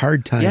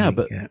 Hard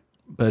timing. Yeah,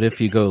 but if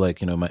you go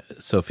like,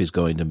 Sophie's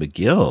going to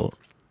McGill,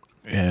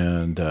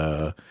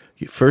 and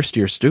first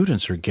year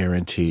students are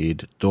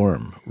guaranteed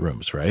dorm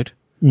rooms, right?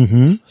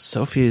 Mm-hmm.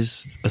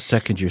 Sophie's a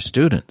second year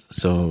student,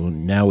 so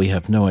now we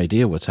have no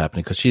idea what's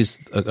happening, because she's,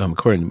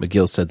 according to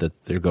McGill, said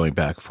that they're going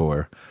back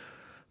for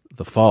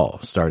the fall,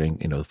 starting,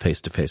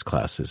 face-to-face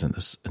classes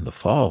in the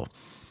fall.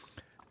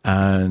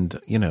 And,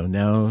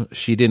 now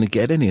she didn't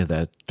get any of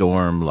that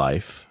dorm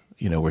life,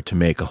 where to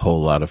make a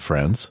whole lot of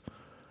friends.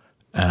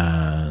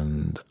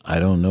 And I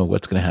don't know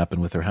what's going to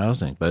happen with her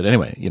housing. But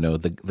anyway,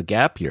 the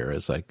gap year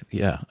is like,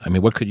 yeah, I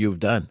mean, what could you have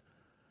done?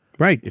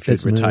 Right. If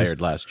you'd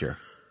retired last year?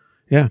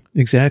 Yeah,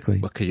 exactly.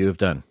 What could you have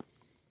done?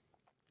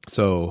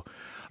 So,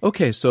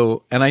 okay.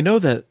 So, and I know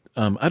that,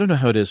 I don't know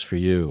how it is for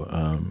you,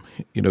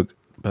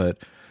 but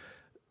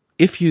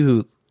if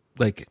you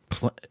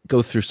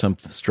go through some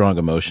strong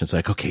emotions,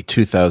 like, okay,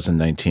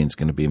 2019 is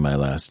going to be my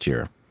last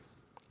year.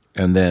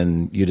 And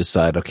then you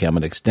decide, okay, I'm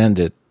going to extend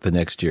it the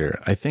next year.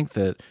 I think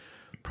that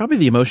probably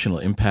the emotional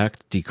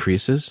impact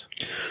decreases.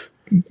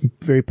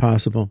 Very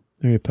possible.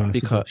 Very possible.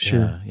 Because,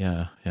 sure.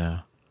 Yeah.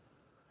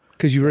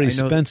 Because you already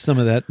spent some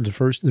of that in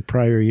the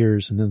prior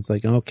years, and then it's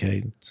like,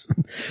 okay,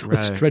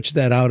 let's stretch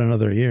that out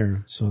another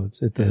year. So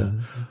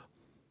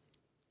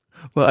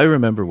Well, I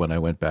remember when I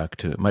went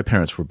back my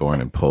parents were born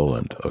in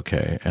Poland,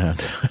 okay,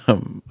 and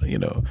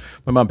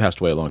my mom passed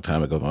away a long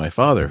time ago, but my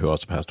father, who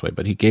also passed away,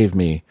 but he gave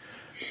me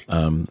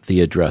the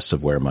address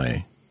of where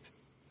my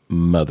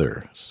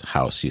mother's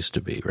house used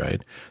to be,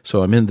 right?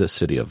 So I'm in the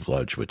city of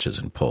Lodz, which is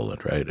in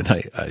Poland, right?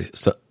 And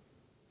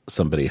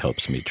somebody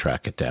helps me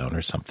track it down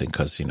or something,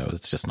 because,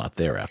 it's just not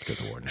there after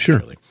the war,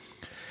 naturally.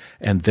 Sure.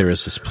 And there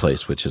is this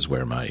place, which is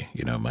where my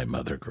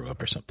mother grew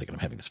up or something. And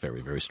I'm having this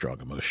very, very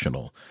strong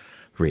emotional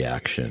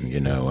reaction,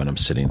 and I'm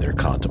sitting there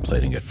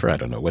contemplating it for, I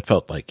don't know, what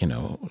felt like,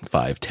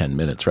 5-10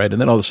 minutes, right? And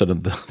then all of a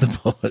sudden the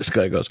Polish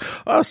guy goes,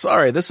 oh,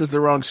 sorry, this is the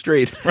wrong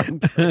street.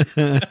 And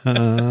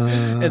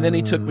then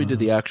he took me to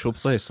the actual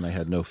place, and I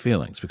had no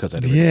feelings because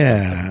I didn't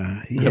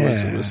expect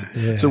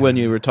them. Yeah. So when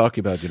you were talking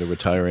about,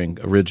 retiring,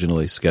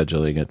 originally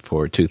scheduling it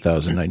for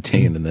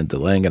 2019 and then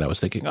delaying it, I was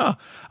thinking, I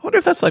wonder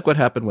if that's like what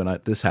happened when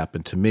this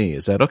happened to me.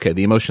 Is that, okay,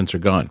 the emotions are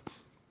gone.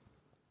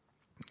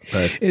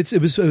 But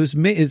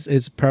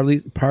it's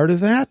probably part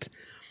of that,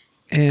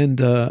 and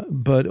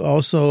but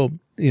also,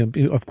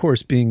 of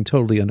course, being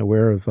totally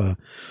unaware of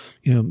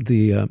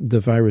the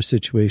virus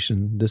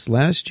situation this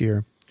last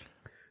year,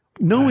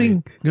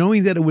 knowing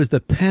that it was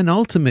the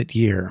penultimate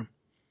year,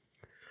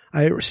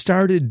 I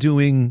started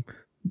doing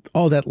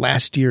all that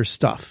last year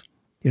stuff.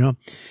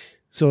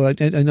 So I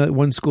know at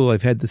one school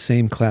I've had the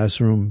same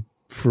classroom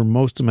for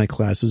most of my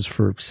classes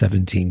for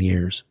 17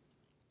 years,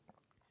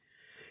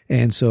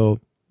 and so.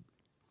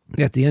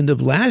 At the end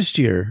of last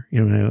year,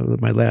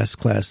 my last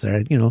class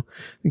there, the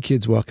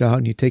kids walk out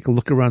and you take a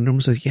look around the room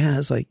and say, yeah,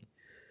 it's like,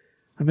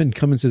 I've been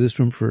coming to this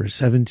room for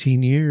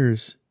 17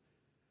 years.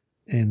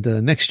 And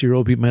next year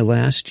will be my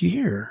last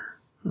year,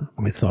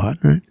 I thought,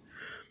 right?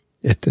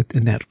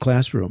 In that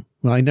classroom.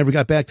 Well, I never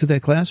got back to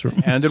that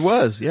classroom. And it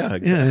was, yeah,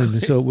 exactly. Yeah,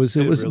 and so it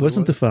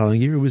wasn't the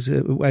following year.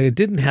 I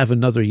didn't have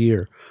another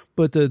year,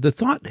 but the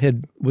thought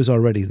was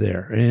already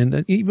there.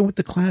 And even with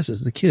the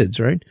classes, the kids,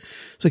 right?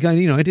 It's like, I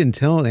didn't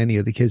tell any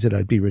of the kids that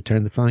I'd be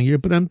retiring the following year,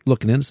 but I'm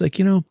looking at it, it's like,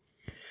 you're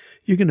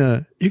going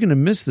to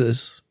miss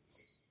this.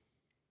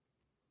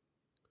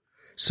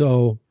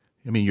 So.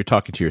 I mean, you're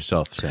talking to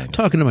yourself, saying.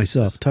 Talking to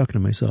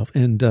myself.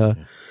 And,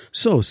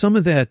 so some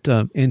of that,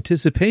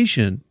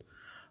 anticipation,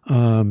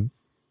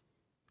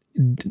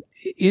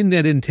 in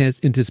that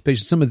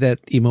anticipation, some of that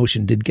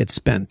emotion did get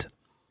spent.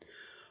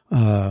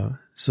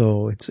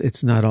 So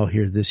it's not all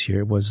here this year.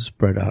 It was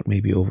spread out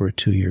maybe over a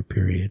 2-year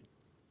period.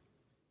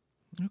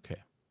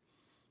 Okay.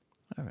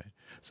 All right.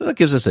 So that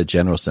gives us a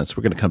general sense.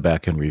 We're going to come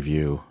back and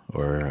review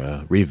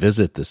or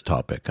revisit this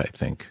topic, I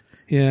think.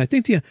 Yeah, I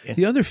think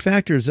the other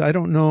factors, I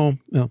don't know,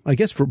 I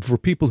guess for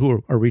people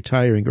who are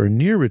retiring or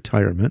near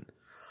retirement,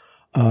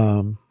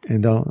 and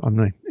I'm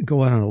going to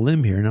go out on a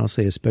limb here and I'll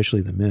say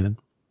especially the men.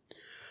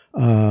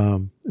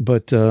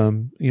 But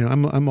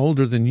I'm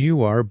older than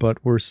you are, but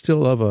we're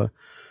still of a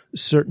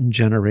certain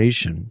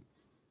generation.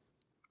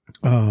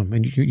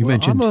 And you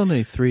mentioned I'm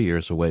only 3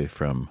 years away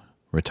from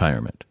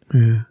retirement.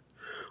 Yeah.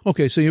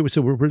 Okay, so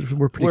we're pretty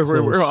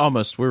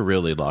close. We're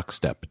really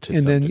lockstep to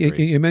and some then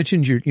degree. you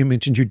mentioned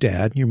your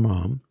dad, your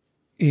mom,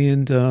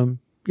 and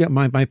yeah,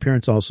 my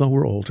parents also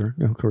were older.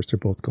 Of course, they're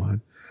both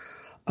gone.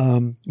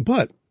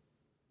 But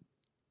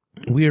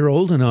we are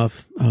old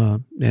enough,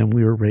 and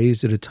we were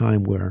raised at a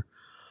time where,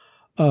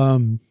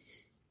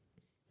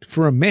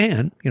 for a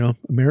man,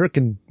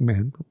 American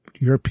man,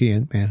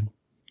 European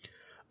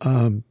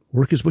man,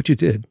 work is what you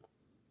did.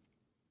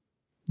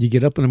 You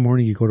get up in the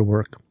morning, you go to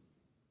work.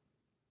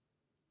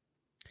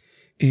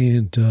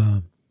 And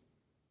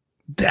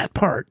that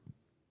part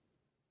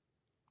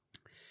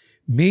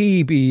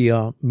may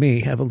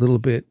have a little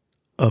bit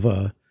of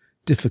a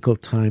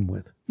difficult time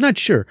with. Not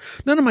sure.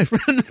 None of my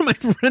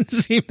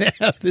friends seem to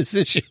have this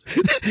issue.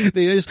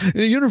 They just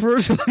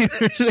universally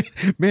they're saying,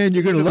 "Man,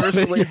 you're gonna love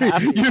it.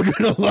 You're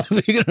gonna love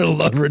it. You're gonna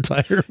love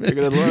retirement.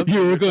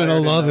 You're gonna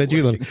love it.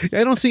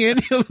 I don't see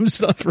any of them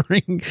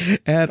suffering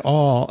at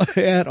all.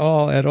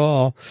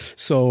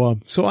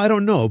 So I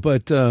don't know,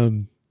 but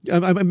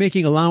I'm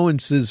making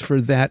allowances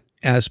for that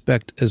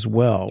aspect as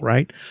well,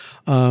 right?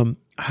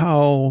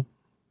 How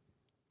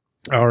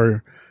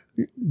our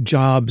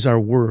jobs, our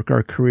work,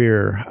 our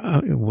career,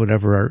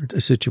 whatever our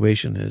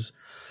situation is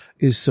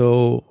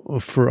so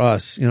for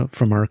us,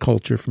 from our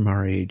culture, from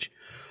our age,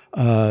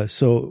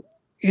 so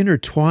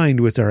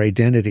intertwined with our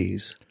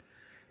identities,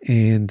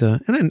 and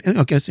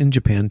I guess in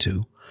Japan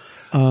too,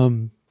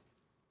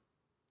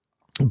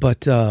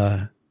 but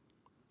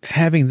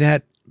having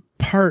that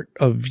part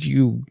of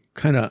you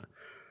kind of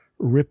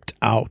ripped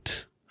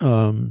out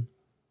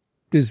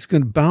is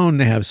bound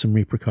to have some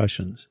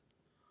repercussions,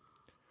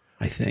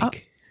 I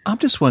think. I'm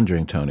just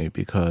wondering, Tony,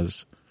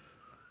 because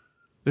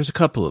there's a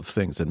couple of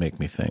things that make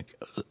me think,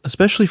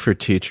 especially for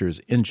teachers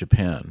in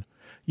Japan.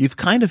 You've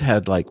kind of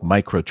had like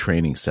micro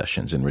training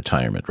sessions in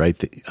retirement, right?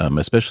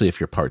 Especially if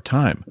you're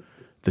part-time,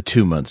 the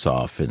 2 months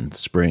off in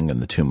spring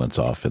and the 2 months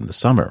off in the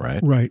summer,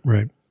 right?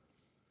 Right.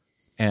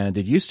 And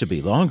it used to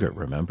be longer,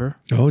 remember?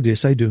 Oh,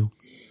 yes, I do.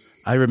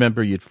 I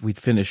remember we'd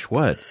finish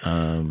what?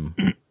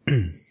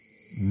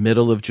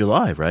 Middle of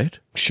July, right?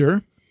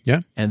 Sure.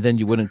 Yeah. And then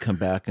you wouldn't come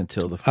back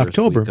until the first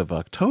week of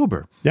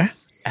October. Yeah.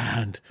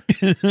 And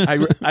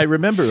I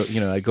remember,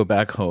 I go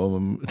back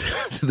home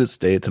to the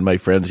States and my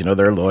friends,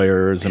 they're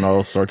lawyers and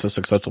all sorts of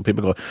successful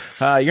people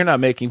go, you're not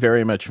making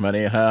very much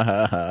money. Ha,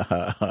 ha, ha,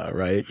 ha, ha,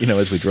 right?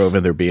 As we drove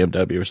in their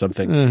BMW or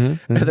something.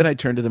 Mm-hmm. And then I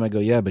turn to them, I go,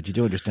 yeah, but you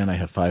do understand I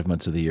have 5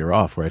 months of the year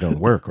off where I don't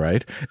work,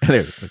 right?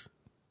 And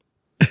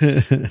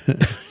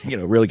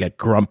they're really get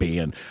grumpy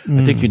and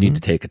I think you need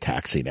to take a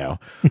taxi now.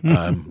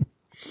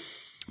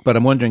 But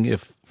I'm wondering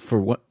if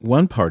for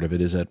one part of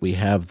it is that we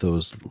have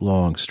those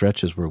long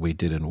stretches where we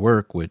didn't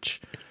work, which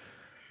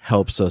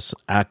helps us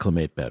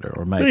acclimate better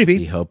or might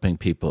be helping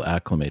people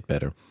acclimate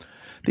better.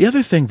 The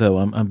other thing, though,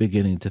 I'm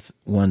beginning to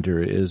wonder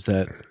is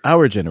that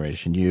our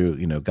generation,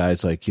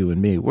 guys like you and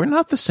me, we're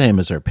not the same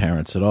as our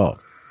parents at all.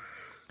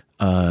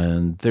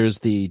 And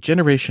there's the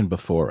generation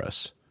before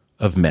us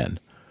of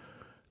men.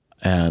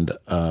 And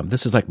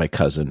this is like my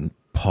cousin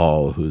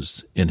Paul,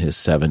 who's in his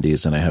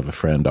 70s, and I have a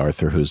friend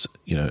Arthur, who's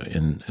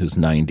who's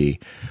 90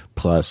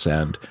 plus,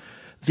 and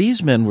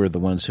these men were the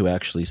ones who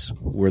actually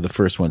were the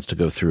first ones to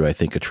go through, I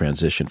think, a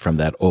transition from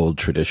that old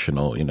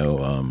traditional,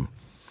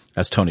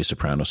 as Tony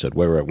Soprano said,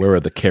 where are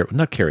the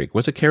not Cary,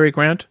 was it Cary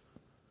Grant?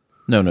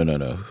 No.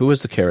 Who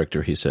was the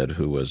character he said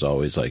who was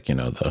always like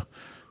the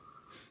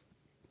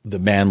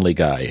manly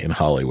guy in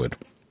Hollywood,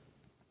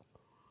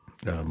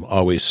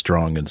 always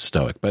strong and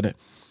stoic, but.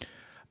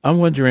 I'm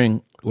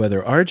wondering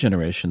whether our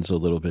generation's a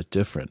little bit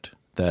different,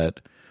 that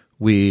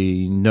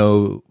we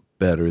know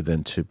better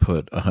than to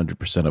put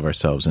 100% of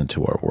ourselves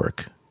into our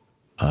work.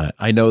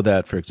 I know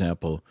that, for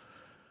example,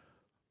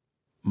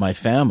 my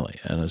family,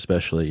 and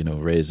especially,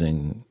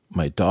 raising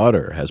my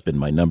daughter has been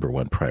my number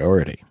one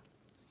priority.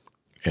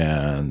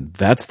 And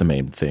that's the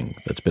main thing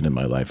that's been in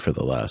my life for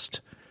the last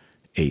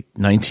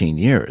 19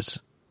 years.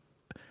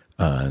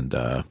 And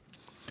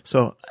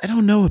so I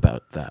don't know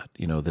about that,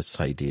 this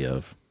idea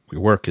of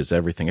work is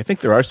everything. I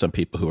think there are some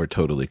people who are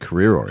totally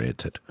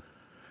career-oriented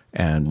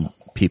and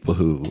people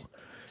who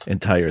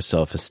entire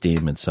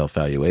self-esteem and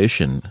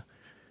self-valuation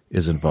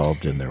is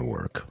involved in their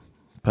work.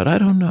 But I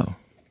don't know.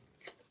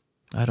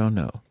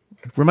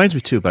 It reminds me,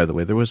 too, by the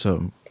way, there was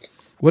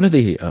one of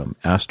the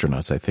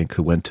astronauts, I think,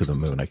 who went to the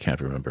moon. I can't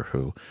remember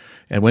who.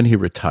 And when he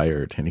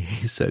retired, and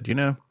he said,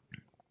 you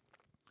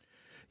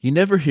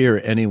never hear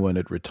anyone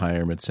at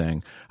retirement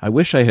saying, I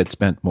wish I had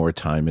spent more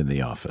time in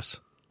the office.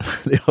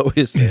 They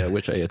always say, I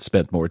wish I had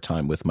spent more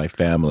time with my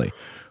family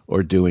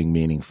or doing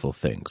meaningful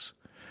things.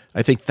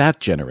 I think that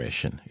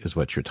generation is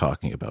what you're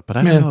talking about. But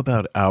I don't know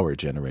about our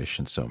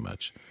generation so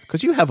much.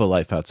 Because you have a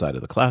life outside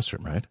of the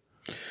classroom, right?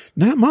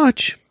 Not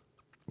much.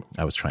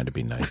 I was trying to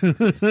be nice.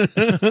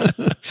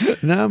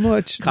 Not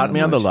much. Caught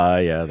me on the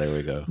lie. Yeah, there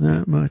we go.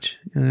 Not much.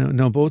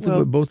 No,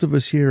 both of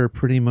us here are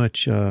pretty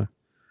much,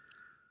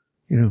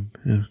 we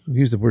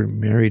use the word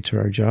married to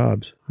our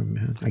jobs.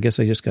 I guess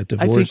I just got I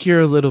divorced. think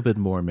you're a little bit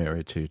more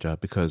married to your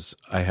job because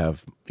I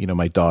have,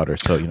 my daughter.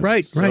 So,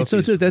 right.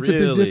 So that's a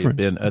big difference.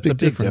 It's a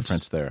big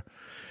difference there.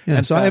 Yeah.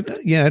 In so fact,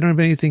 I don't have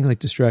anything like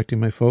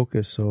distracting my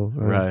focus. So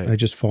Right. I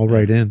just fall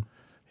right in.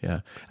 Yeah.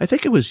 I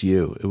think it was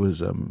you. It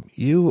was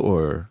you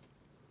or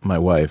my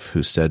wife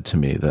who said to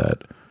me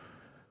that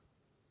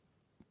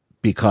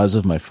because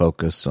of my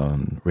focus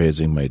on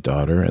raising my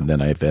daughter, and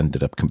then I've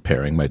ended up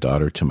comparing my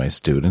daughter to my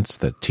students,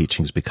 that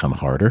teaching's become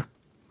harder.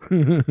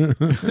 I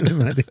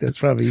think that's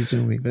probably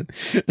assuming, but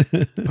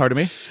Pardon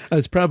me?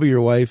 it's probably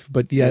your wife.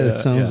 But it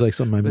sounds like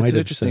something I might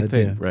have said.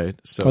 Thing, right?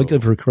 So I'll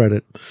give her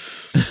credit.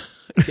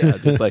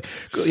 just like,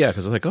 because I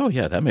was like,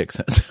 that makes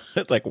sense.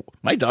 It's like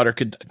my daughter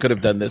could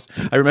have done this.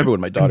 I remember when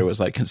my daughter was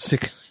like in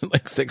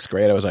sixth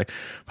grade, I was like,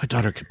 my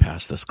daughter could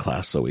pass this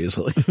class so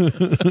easily.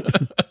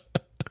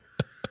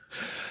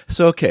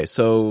 So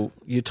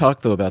you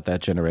talked though about that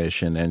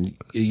generation, and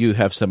you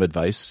have some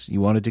advice you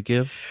wanted to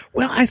give.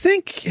 Well, I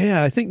think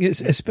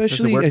it's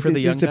especially Does it work for the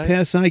young to guys?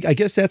 pass. I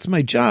guess that's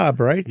my job,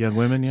 right? Young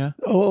women, yeah.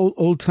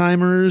 Old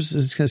timers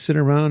is going to sit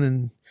around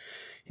and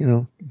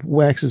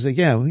wax is like,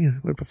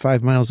 we're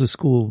 5 miles of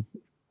school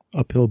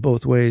uphill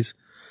both ways.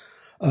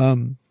 I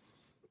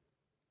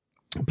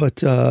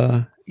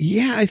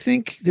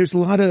think there's a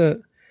lot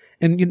of,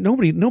 and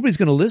nobody's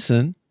going to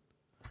listen.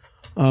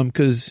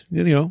 Cause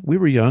we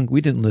were young,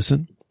 we didn't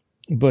listen,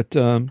 but,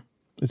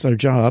 it's our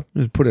job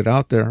to put it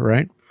out there.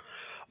 Right.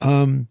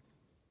 So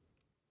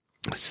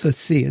let's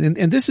see.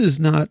 And this is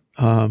not,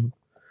 none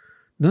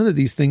of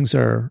these things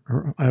are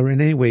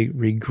in any way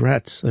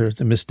regrets or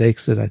the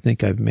mistakes that I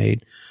think I've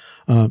made.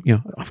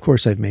 Of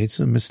course I've made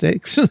some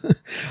mistakes.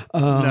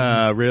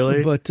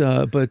 Really? But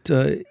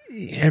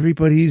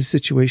everybody's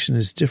situation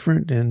is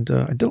different, and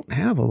I don't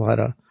have a lot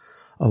of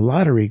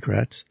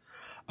regrets.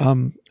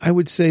 I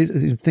would say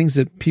things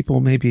that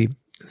people maybe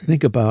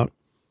think about,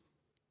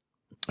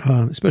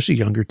 especially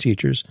younger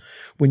teachers,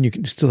 when you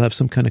can still have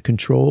some kind of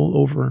control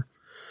over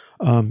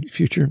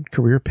future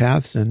career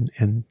paths and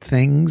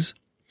things.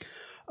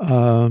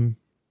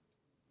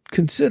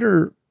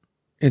 Consider,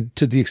 and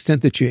to the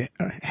extent that you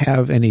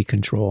have any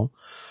control,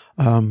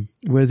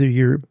 whether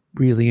you're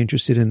really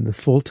interested in the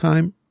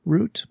full-time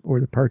route or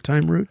the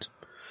part-time route.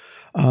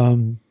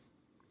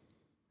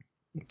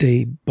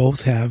 They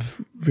both have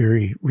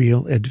very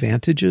real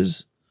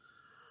advantages.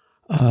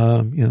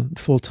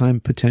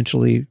 Full-time,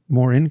 potentially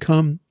more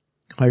income,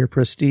 higher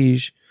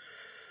prestige,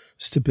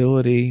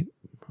 stability,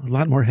 a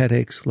lot more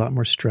headaches, a lot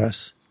more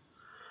stress.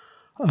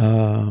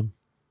 Part-time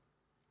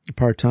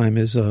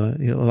is a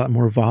lot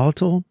more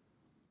volatile,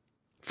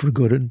 for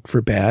good and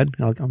for bad.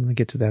 I'm going to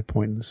get to that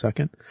point in a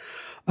second.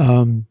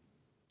 The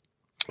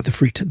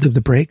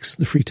breaks,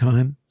 the free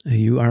time,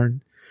 you are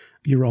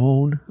your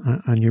own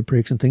on your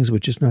breaks and things,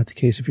 which is not the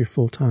case if you're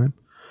full time.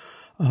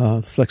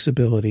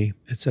 Flexibility,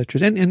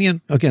 etc.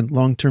 And again,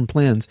 long-term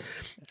plans.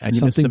 And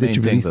you missed the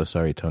main thing, though.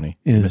 Sorry, Tony.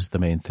 Yeah. You missed the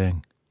main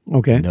thing.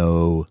 Okay.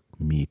 No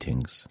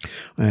meetings.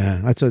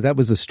 That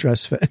was the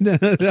stress.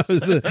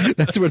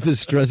 That's where the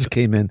stress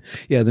came in.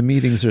 Yeah, the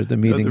meetings. The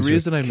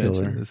reason I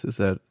mentioned this is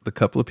that the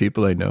couple of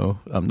people I know,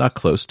 not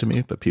close to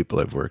me, but people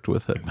I've worked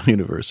with at my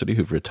university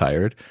who've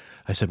retired,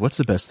 I said, "What's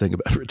the best thing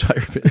about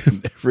retirement?"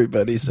 And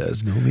everybody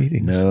says, "No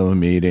meetings." No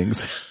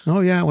meetings. Oh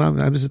yeah, well,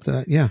 I was at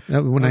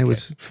when I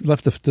was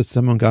left the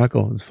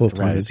Semongako full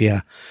time. Right.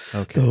 Yeah,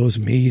 okay. Those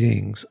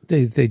meetings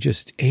they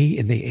just age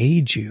and they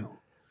age you.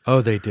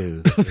 Oh, they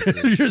do.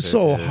 They're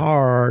so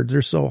hard.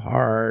 They're so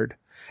hard.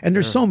 And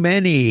there's so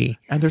many.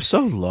 And they're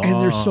so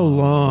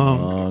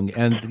long.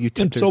 And you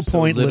and so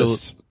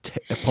pointless.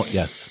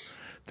 Yes.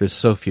 There's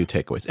so few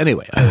takeaways.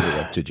 Anyway, I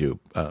interrupted you.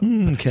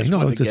 Okay.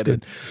 No, it's just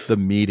good. The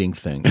meeting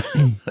thing.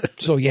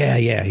 So yeah.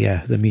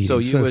 The meeting. So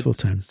you would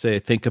full-time. say,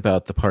 think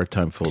about the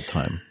part-time,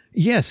 full-time.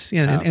 Yes.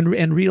 Yeah.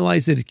 And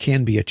realize that it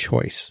can be a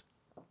choice.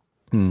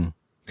 Okay.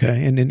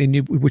 And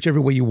you,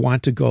 whichever way you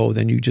want to go,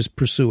 then you just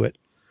pursue it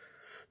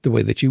the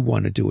way that you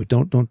want to do it.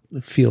 Don't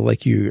feel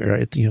like you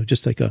are,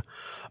 just like a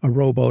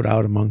rowboat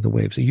out among the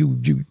waves.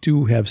 You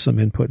do have some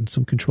input and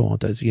some control on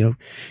that. You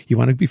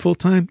want to be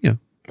full-time?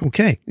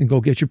 Okay. And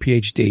go get your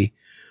PhD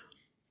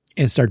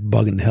and start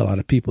bugging the hell out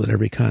of people at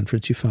every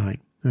conference you find.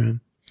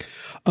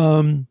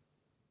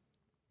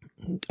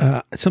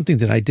 Something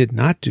that I did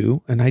not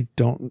do, and I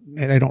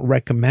don't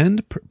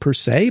recommend per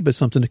se, but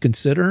something to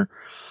consider.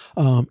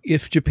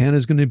 If Japan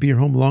is going to be your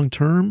home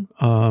long-term,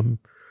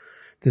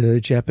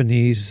 the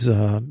Japanese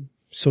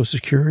Social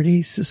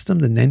Security system,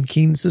 the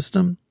Nenkin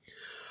system,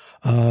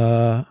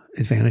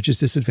 advantages,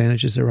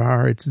 disadvantages there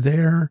are. It's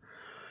there.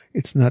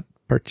 It's not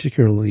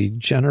particularly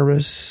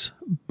generous,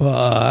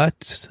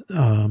 but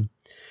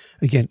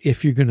again,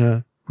 if you're going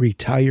to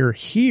retire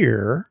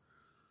here,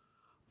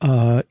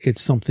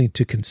 it's something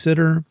to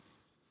consider.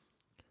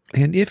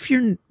 And if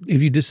you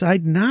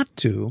decide not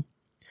to,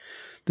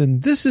 then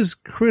this is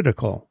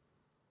critical.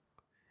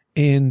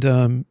 And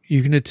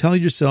you're going to tell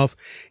yourself,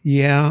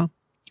 yeah,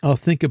 I'll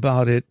think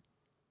about it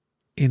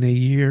in a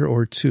year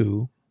or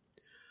two.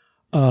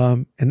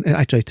 And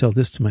actually I tell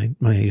this to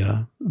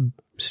my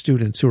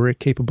students who are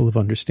capable of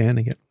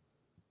understanding it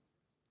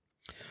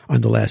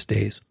on the last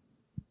days,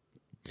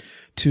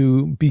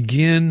 to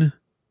begin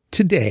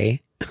today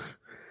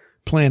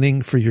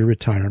planning for your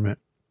retirement.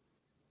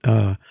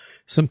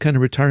 Some kind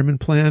of retirement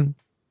plan,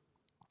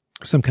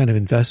 some kind of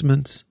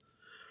investments.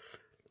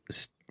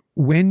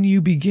 When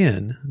you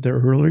begin, the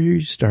earlier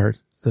you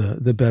start,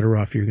 the better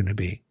off you're going to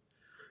be.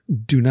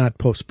 Do not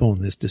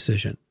postpone this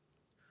decision.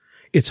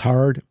 It's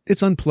hard.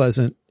 It's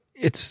unpleasant.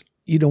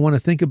 You don't want to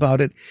think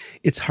about it.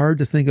 It's hard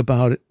to think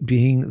about it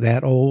being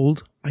that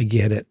old. I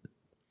get it.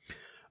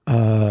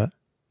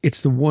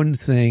 It's the one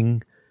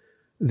thing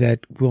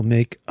that will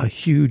make a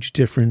huge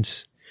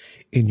difference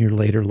in your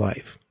later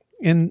life.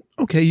 And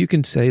okay, you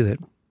can say that,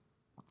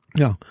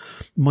 no,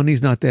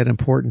 money's not that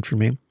important for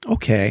me.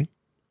 Okay.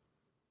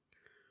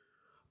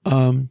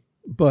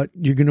 But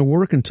you're going to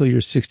work until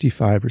you're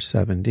 65 or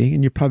 70,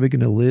 and you're probably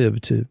going to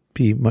live to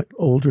be much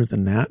older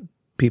than that.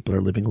 People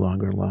are living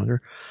longer and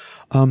longer.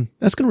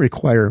 That's going to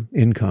require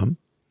income.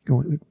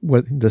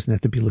 It doesn't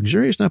have to be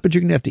luxurious now, but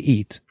you're going to have to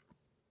eat.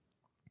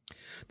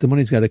 The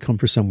money's got to come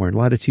from somewhere. And a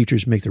lot of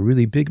teachers make the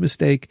really big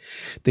mistake.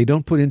 They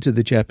don't put into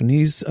the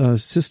Japanese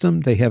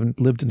system. They haven't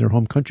lived in their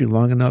home country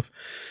long enough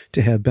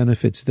to have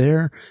benefits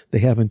there. They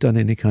haven't done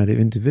any kind of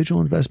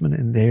individual investment,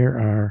 and they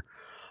are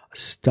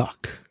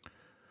stuck.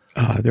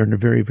 They're in a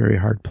very, very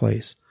hard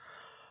place.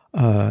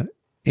 And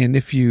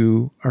if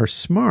you are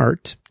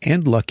smart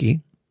and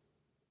lucky,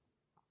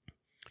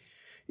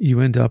 you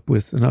end up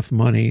with enough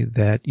money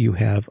that you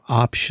have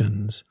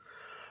options.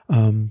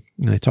 And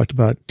I talked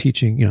about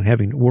teaching,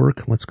 having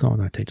work. Let's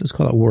call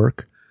it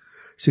work,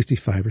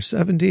 65 or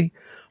 70.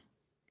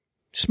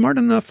 Smart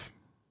enough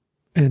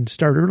and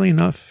start early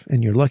enough,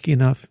 and you're lucky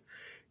enough,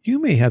 you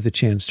may have the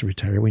chance to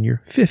retire when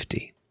you're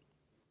 50.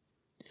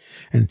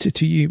 And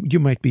to you, you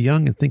might be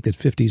young and think that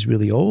 50 is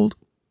really old.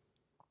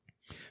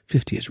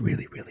 50 is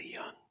really, really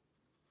young.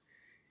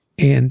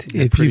 And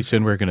if pretty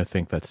soon we're going to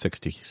think that's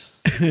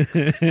 60s.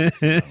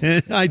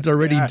 I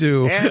already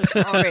do.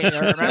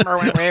 Remember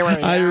when we were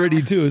young? I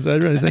already do. So I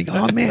really think,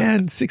 oh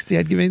man, 60,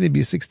 I'd give anything to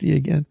be 60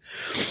 again.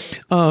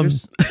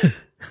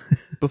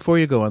 Before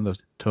you go on though,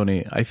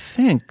 Tony, I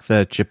think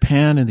that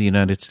Japan and the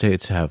United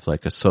States have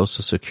like a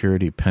Social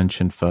Security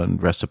pension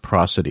fund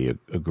reciprocity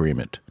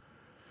agreement.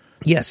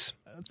 Yes.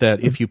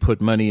 That if you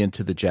put money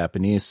into the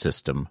Japanese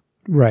system,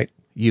 right,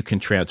 you can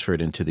transfer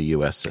it into the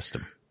U.S.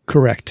 system.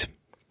 Correct.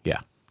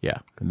 Yeah,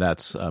 and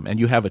that's and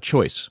you have a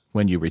choice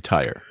when you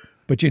retire.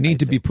 But you need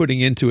to be putting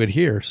into it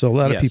here, so a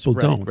lot of people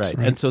don't. Right,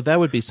 and so that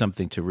would be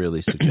something to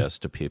really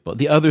suggest to people.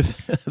 The other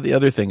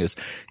thing is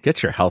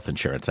get your health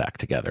insurance act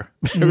together.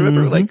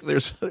 Remember, like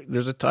there's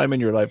a time in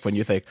your life when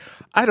you think,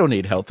 I don't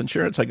need health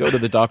insurance. I go to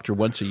the doctor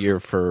once a year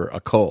for a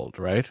cold,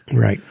 right?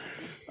 Right.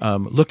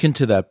 Look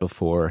into that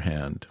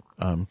beforehand.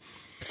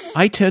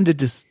 I tended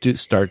to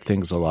start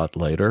things a lot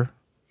later.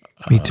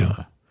 Me too.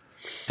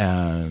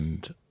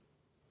 And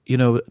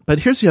but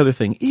here's the other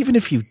thing. Even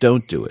if you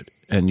don't do it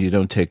and you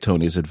don't take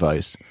Tony's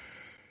advice,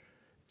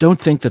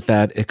 don't think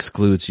that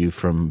excludes you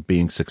from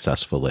being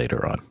successful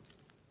later on.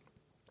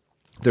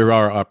 There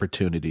are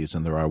opportunities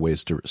and there are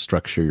ways to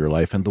structure your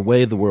life. And the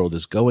way the world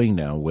is going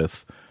now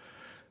with,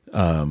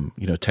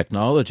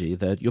 technology,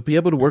 that you'll be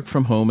able to work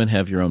from home and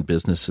have your own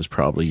businesses,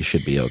 probably you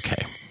should be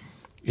okay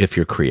if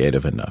you're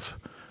creative enough.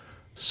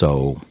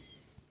 So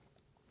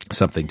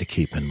something to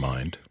keep in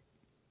mind.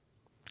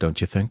 Don't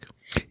you think?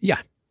 Yeah.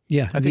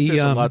 Yeah, I think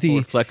there's a lot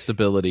more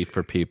flexibility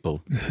for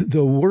people.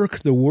 The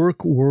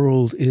work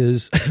world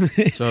is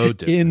so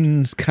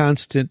in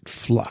constant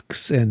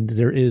flux, and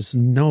there is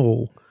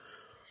no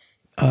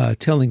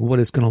telling what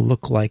it's going to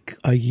look like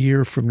a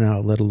year from now,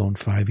 let alone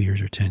 5 years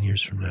or 10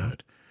 years from now.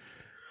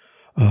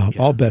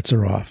 All bets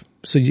are off.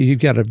 So you've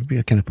got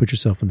to kind of put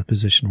yourself in a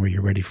position where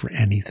you're ready for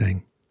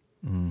anything.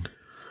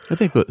 I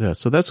think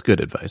so. That's good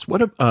advice.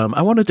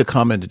 I wanted to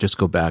comment to just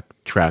go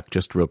backtrack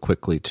just real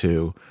quickly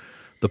to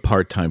the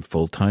part-time,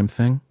 full-time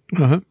thing,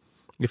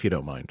 if you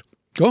don't mind.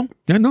 Oh,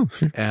 yeah, no.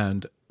 Sure.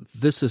 And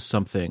this is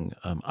something,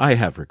 I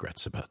have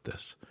regrets about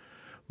this.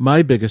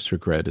 My biggest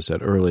regret is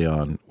that early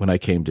on when I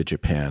came to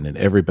Japan and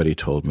everybody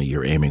told me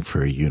you're aiming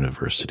for a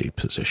university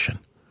position.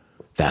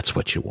 That's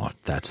what you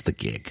want. That's the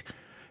gig.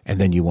 And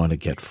then you want to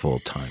get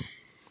full-time.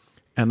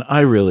 And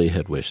I really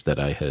had wished that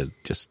I had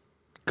just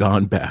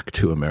gone back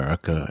to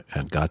America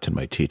and gotten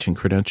my teaching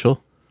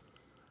credential,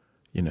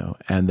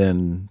 and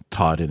then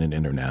taught in an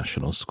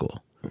international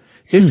school.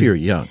 If you're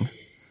young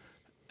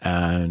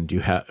and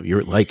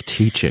you're like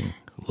teaching,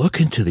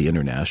 look into the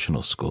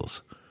international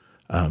schools.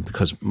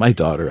 Because my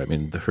daughter,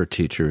 her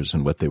teachers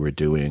and what they were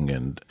doing,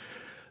 and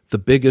the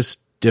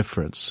biggest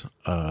difference.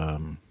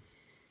 You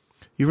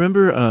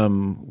remember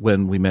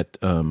when we met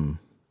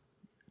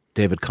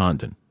David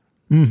Condon?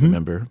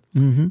 Remember?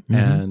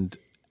 And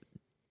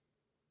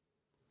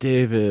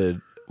David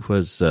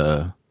was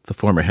the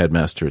former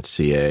headmaster at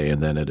CA,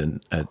 and then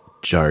at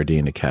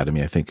Jardine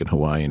Academy, I think in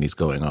Hawaii, and he's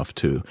going off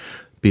to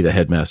be the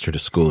headmaster to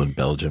school in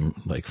Belgium,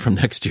 like from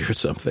next year or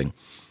something.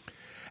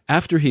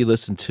 after he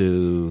listened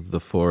to the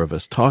four of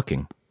us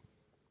talking,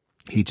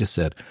 he just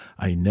said,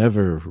 I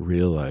never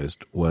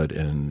realized what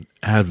an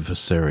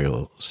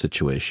adversarial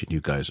situation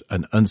you guys,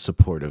 an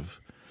unsupportive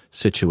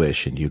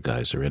situation you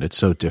guys are in. It's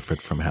so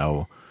different from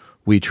how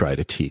we try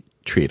to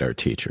treat our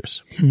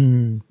teachers.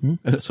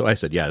 Mm-hmm. So I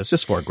said, yeah, it's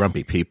just for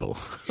grumpy people.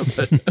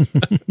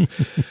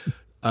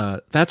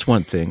 That's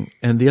one thing.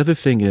 And the other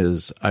thing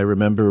is, I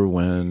remember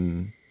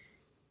when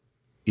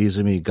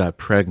Izumi got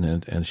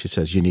pregnant and she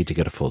says, you need to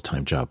get a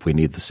full-time job. We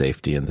need the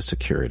safety and the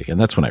security.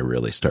 And that's when I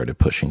really started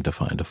pushing to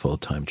find a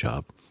full-time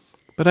job.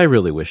 But I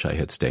really wish I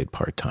had stayed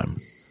part-time.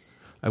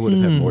 I would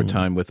have had more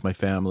time with my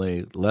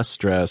family, less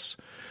stress,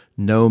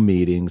 no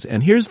meetings.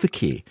 And here's the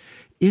key.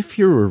 If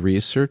you're a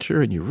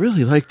researcher and you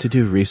really like to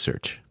do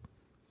research,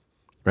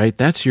 right?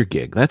 That's your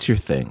gig. That's your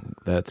thing.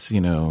 That's,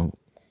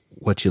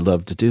 what you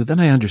love to do.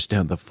 Then I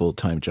understand the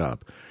full-time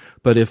job.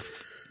 But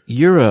if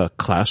you're a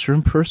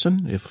classroom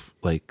person, if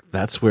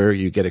that's where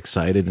you get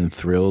excited and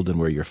thrilled and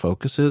where your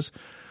focus is,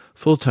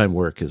 full-time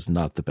work is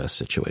not the best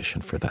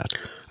situation for that.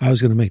 I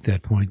was going to make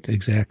that point.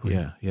 Exactly.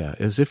 Yeah.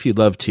 As if you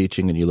love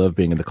teaching and you love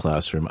being in the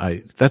classroom.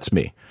 That's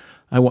me.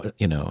 I want,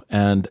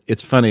 and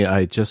it's funny.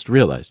 I just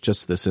realized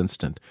just this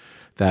instant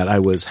that I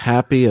was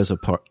happy as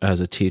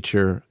a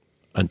teacher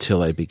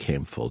until I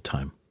became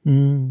full-time.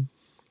 Mm.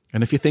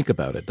 And if you think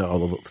about it,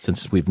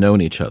 since we've known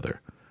each other,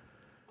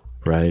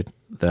 right,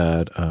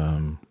 that,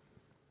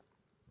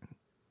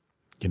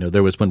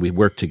 there was when we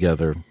worked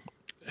together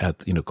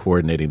at,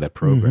 coordinating that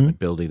program and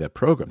building that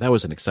program. That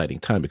was an exciting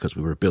time because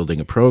we were building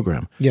a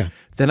program. Yeah.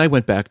 Then I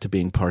went back to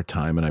being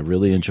part-time and I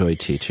really enjoyed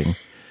teaching.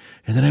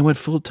 And then I went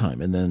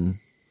full-time and then,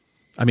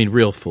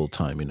 real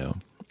full-time,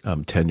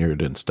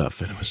 tenured and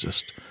stuff. And it was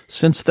just,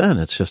 since then,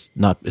 it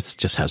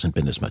just hasn't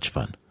been as much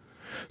fun.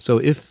 So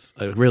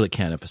I really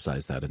can't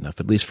emphasize that enough,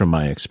 at least from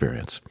my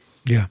experience.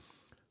 Yeah.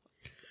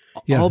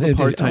 All the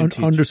part-time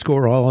teachers.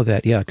 Underscore all of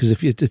that, yeah. Because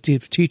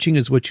if teaching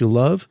is what you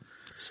love,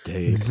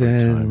 stay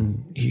then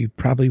part-time. You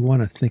probably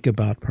want to think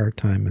about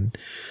part-time and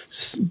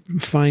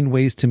find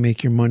ways to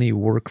make your money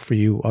work for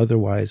you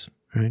otherwise,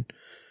 right?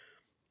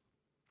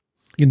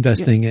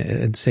 Investing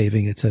and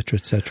saving, et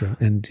cetera.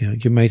 And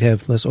you might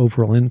have less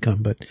overall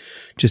income, but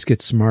just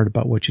get smart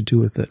about what you do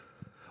with it.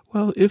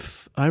 Well,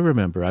 if I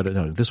remember, I don't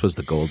know, this was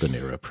the golden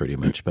era pretty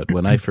much, but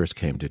when I first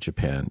came to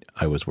Japan,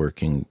 I was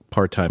working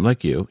part-time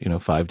like you,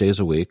 5 days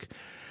a week.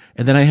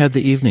 And then I had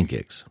the evening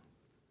gigs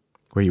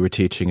where you were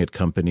teaching at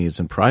companies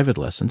and private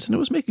lessons, and it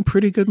was making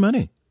pretty good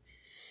money.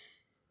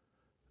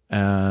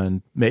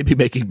 And maybe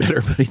making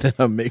better money than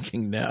I'm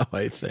making now,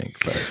 I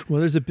think. But well,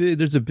 there's a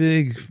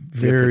big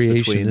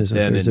variation, isn't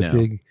there? There's a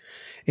big,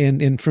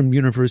 and from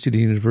university to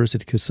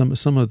university, because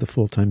some of the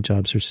full-time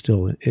jobs are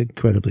still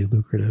incredibly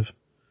lucrative.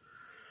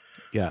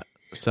 Yeah,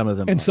 some of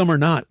them and are. Some are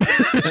not.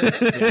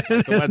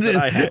 The ones that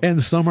I have.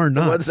 And some are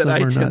not. The ones that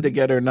I tend to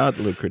get are not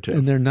lucrative.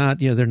 And they're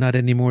not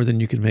any more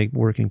than you can make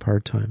working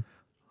part-time.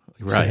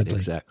 Right, sadly.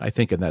 Exactly. I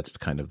think, and that's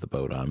kind of the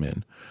boat I'm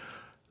in.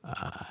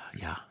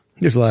 Yeah.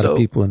 There's a lot of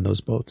people in those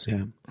boats,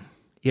 yeah.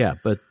 Yeah,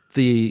 but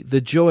the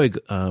joy,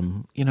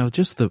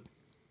 just the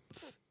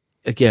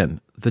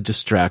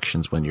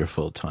distractions when you're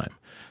full-time.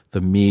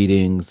 The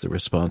meetings, the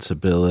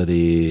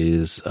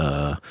responsibilities,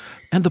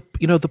 and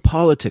the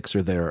politics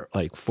are there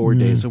like 4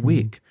 days a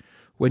week.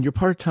 When you're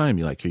part-time,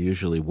 you're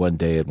usually 1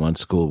 day at one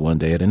school, 1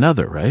 day at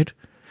another, right?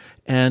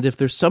 And if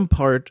there's some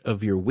part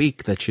of your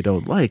week that you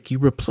don't like, you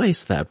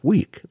replace that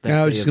week,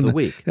 that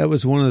week. That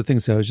was one of the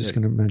things I was just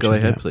going to mention. Go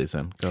ahead, please,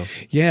 Em. Go.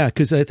 Yeah,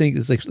 because I think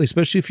it's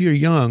especially if you're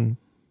young,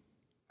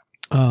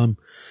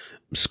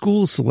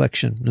 school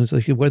selection. It's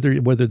like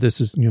whether this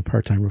is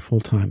part-time or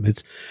full-time.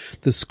 It's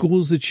the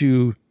schools that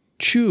you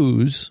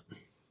choose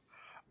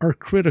are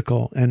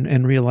critical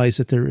and realize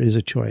that there is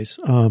a choice.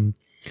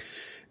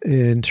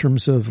 In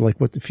terms of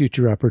what the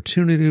future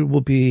opportunity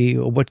will be,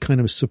 or what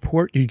kind of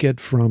support you get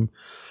from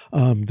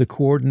the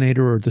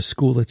coordinator or the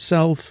school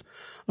itself,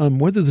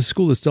 whether the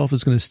school itself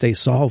is going to stay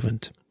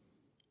solvent,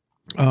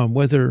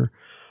 whether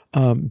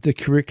the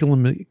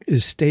curriculum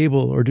is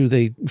stable, or do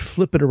they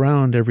flip it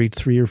around every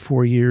 3 or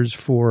 4 years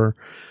for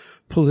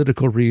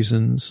political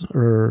reasons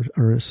or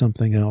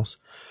something else.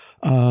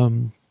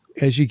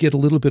 As you get a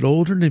little bit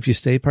older, and if you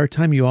stay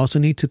part-time, you also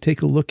need to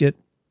take a look at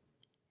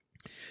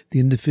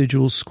the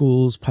individual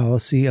school's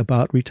policy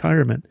about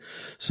retirement.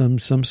 Some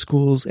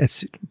schools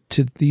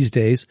to these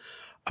days,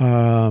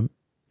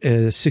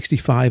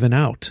 65 and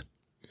out.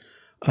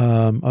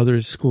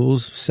 Other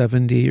schools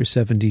 70 or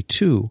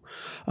 72.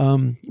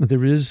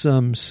 There is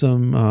some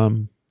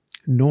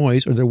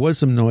noise, or there was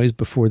some noise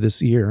before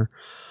this year,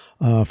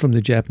 from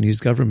the Japanese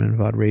government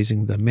about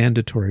raising the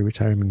mandatory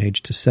retirement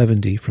age to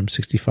 70 from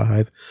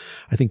 65.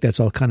 I think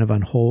that's all kind of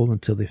on hold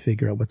until they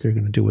figure out what they're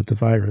going to do with the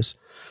virus.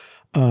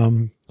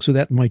 So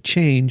that might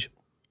change,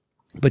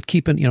 but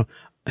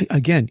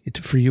again,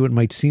 for you, it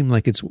might seem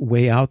like it's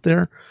way out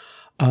there.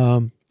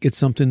 It's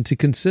something to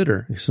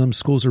consider. Some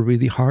schools are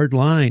really hard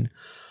line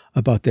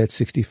about that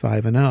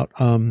 65 and out.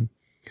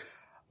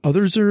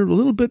 Others are a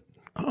little bit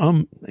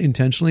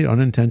intentionally,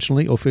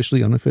 unintentionally,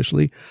 officially,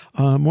 unofficially,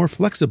 more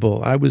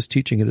flexible. I was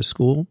teaching at a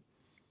school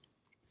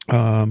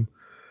that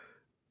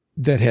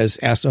has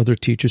asked other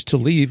teachers to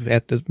leave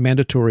at the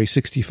mandatory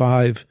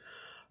 65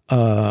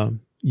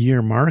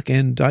 year mark,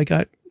 and I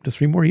got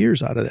 3 more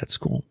years out of that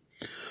school.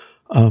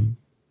 Don't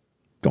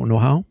know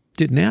how.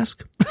 Didn't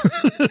ask.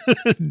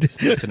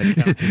 Just an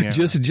accounting error.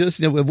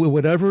 Just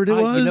whatever it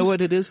was. You know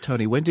what it is,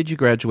 Tony? When did you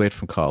graduate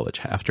from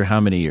college? After how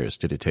many years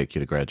did it take you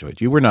to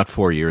graduate? You were not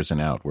 4 years and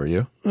out, were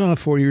you?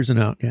 4 years and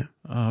out, yeah.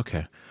 Oh,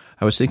 okay.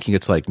 I was thinking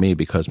it's like me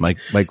because my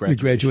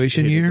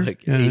graduation year is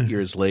like 8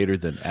 years later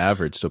than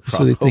average, so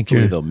they think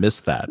hopefully they'll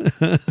miss that.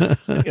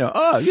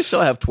 You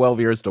still have 12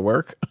 years to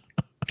work.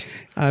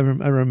 I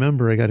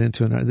remember I got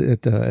into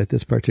at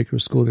this particular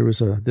school. There was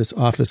this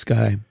office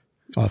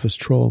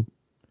troll.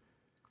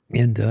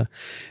 And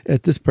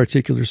at this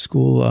particular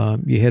school,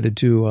 you had to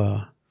do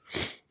a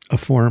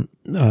form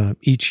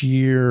each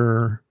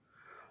year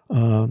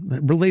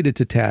related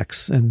to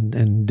tax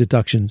and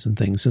deductions and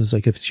things. And it's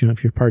like if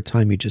you're part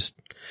time, you just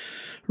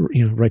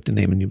write the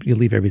name and you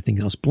leave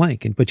everything else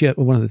blank. But yet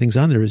one of the things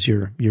on there is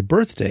your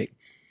birth date.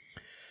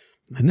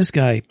 And this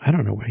guy, I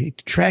don't know, he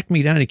tracked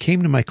me down. He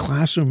came to my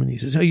classroom and he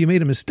says, "Oh, you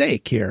made a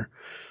mistake here.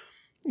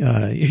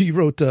 You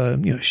wrote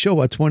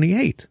Showa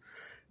 28."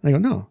 I go,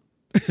 "No."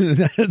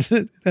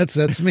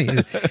 That's me.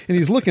 And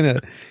he's looking at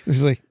it.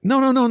 He's like,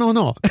 no.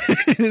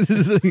 This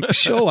is like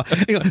Showa.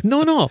 I go,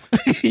 no.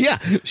 Yeah,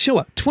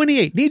 Showa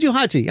 28.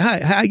 Nijuhachi.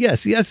 Hi,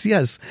 yes.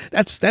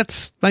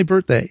 That's my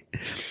birthday.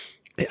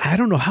 I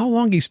don't know how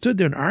long he stood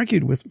there and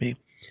argued with me.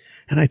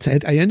 And I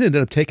ended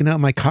up taking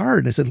out my card.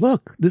 And I said,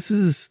 "Look, this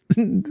is."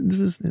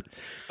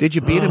 Did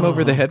you beat him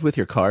over the head with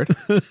your card?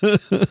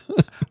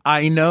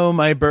 I know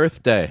my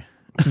birthday.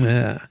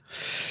 Yeah.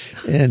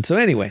 And so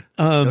anyway,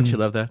 don't you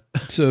love that?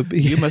 So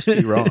you must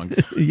be wrong.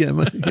 Yeah,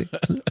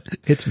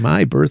 it's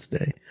my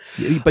birthday,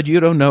 but you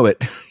don't know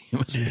it. You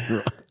must be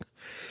wrong.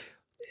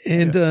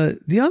 And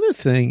the other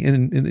thing,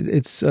 and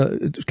it's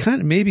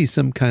kind of maybe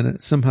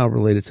somehow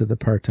related to the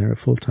part-time or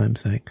full-time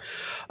thing.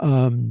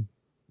 And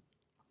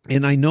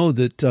I know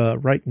that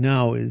right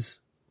now is,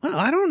 well,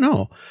 I don't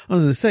know. I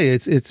was going to say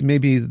it's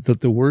maybe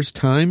the worst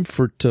time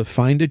to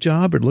find a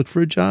job or look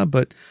for a job,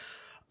 but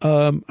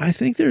I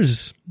think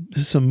there's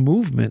some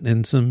movement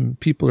and some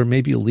people are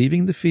maybe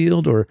leaving the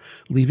field or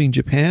leaving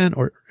Japan,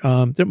 or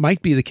that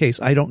might be the case.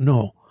 I don't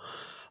know.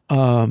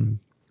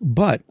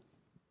 But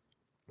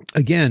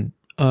again,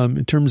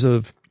 in terms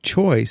of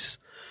choice,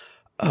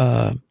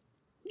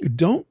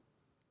 don't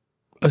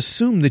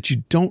assume that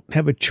you don't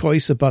have a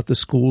choice about the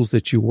schools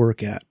that you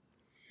work at.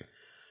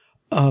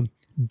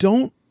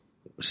 Don't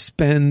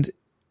spend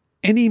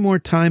any more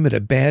time at a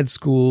bad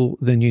school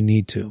than you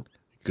need to.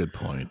 Good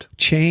point.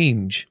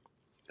 Change.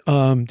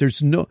 There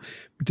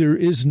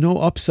is no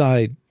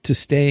upside to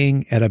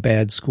staying at a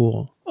bad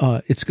school.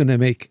 It's going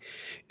to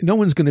no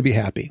one's going to be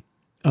happy.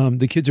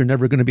 The kids are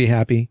never going to be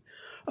happy.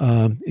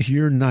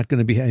 You're not going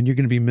to be, and you're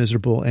going to be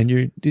miserable, and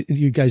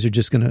you guys are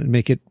just going to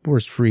make it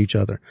worse for each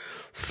other.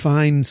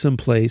 Find some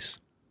place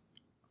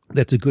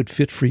that's a good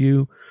fit for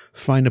you.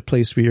 Find a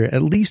place where you're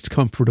at least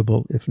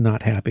comfortable, if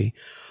not happy.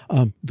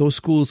 Those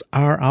schools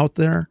are out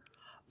there.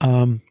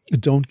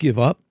 Don't give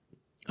up.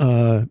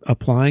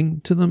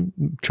 Applying to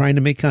them, trying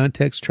to make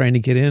contacts, trying to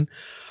get in.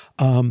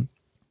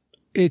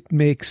 It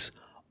makes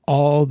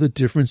all the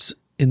difference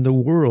in the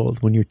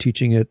world when you're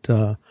teaching it,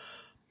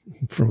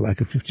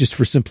 just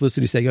for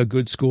simplicity, say a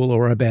good school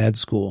or a bad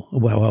school,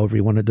 well, however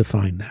you want to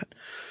define that.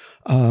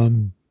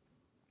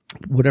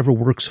 Whatever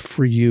works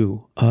for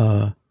you.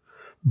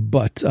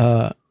 But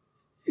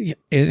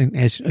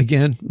as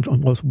again,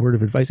 almost word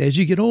of advice, as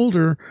you get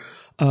older,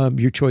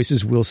 your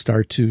choices will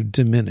start to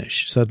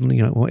diminish.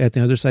 Suddenly, at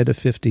the other side of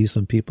 50,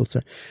 some people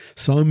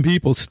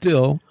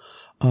still,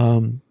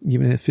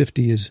 even at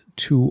 50 is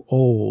too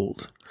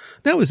old.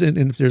 That was, and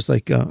if there's I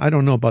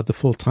don't know about the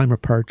full-time or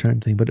part-time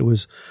thing, but it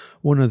was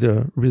one of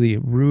the really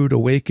rude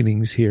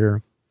awakenings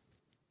here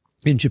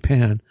in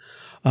Japan,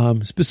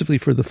 specifically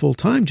for the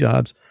full-time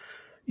jobs.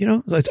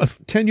 Like a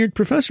tenured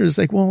professor is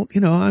like, well,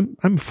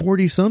 I'm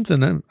 40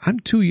 something. I'm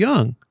too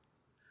young.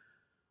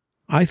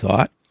 I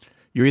thought.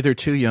 You're either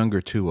too young or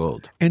too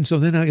old. And so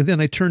then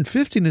I turned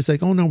 50 and it's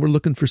like, oh no, we're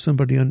looking for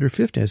somebody under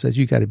 50. I said,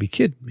 you got to be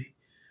kidding me.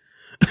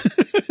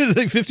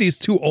 Like 50 is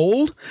too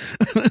old.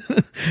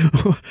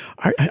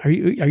 Are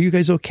you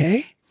guys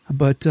okay?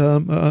 But,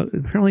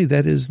 apparently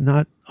that is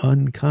not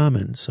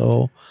uncommon.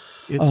 So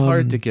it's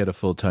hard to get a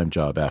full-time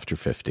job after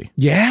 50.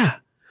 Yeah.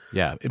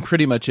 Yeah. And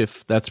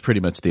that's pretty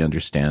much the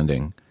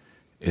understanding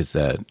is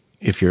that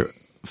if you're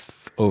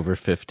over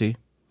 50,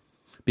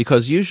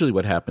 because usually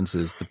what happens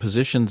is the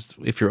positions,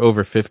 if you're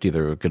over 50,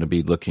 they're going to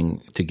be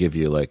looking to give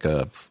you like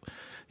a,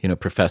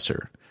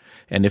 professor.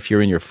 And if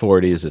you're in your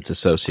 40s, it's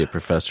associate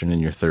professor. And in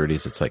your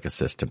 30s, it's like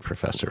assistant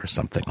professor or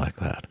something like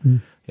that.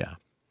 Yeah.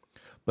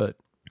 But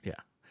yeah.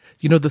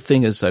 The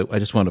thing is, I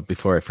just want to,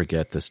 before I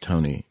forget this,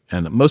 Tony,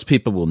 and most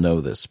people will know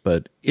this,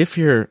 but if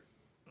you're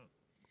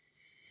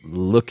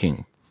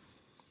looking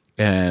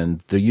And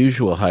the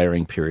usual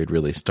hiring period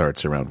really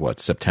starts around what,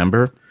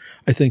 September?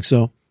 I think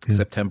so. Yeah.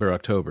 September,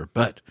 October.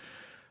 But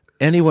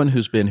anyone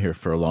who's been here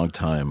for a long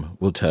time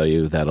will tell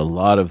you that a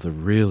lot of the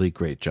really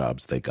great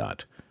jobs they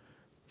got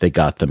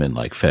them in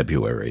like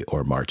February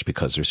or March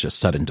because there's just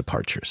sudden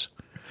departures.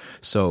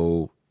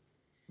 So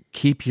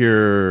keep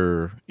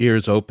your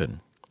ears open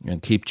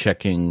and keep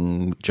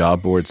checking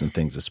job boards and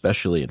things,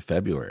 especially in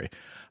February.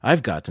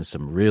 I've gotten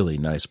some really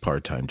nice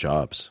part-time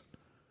jobs.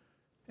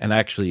 And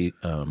actually,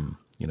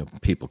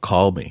 people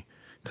call me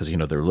because,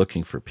 they're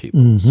looking for people.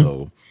 Mm-hmm.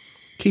 So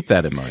keep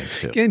that in mind,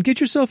 too. And get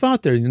yourself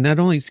out there. Not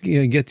only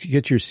get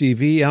your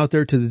CV out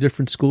there to the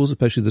different schools,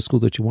 especially the school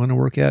that you want to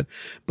work at,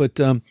 but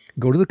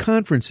go to the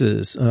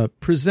conferences,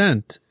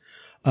 present,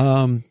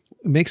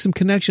 make some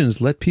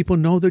connections. Let people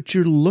know that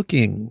you're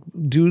looking.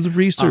 Do the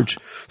research.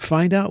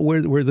 Find out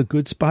where the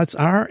good spots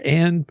are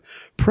and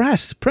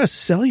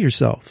sell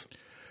yourself.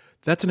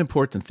 That's an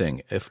important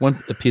thing.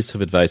 A piece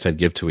of advice I'd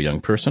give to a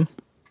young person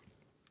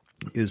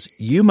is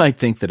you might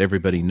think that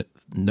everybody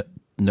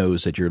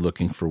knows that you're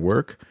looking for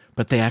work,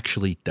 but they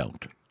actually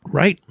don't.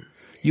 Right.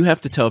 You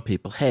have to tell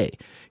people, hey,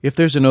 if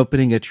there's an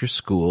opening at your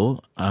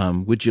school,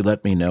 would you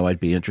let me know?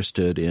 I'd be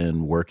interested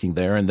in working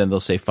there. And then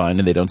they'll say fine,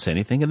 and they don't say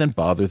anything, and then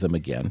bother them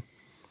again,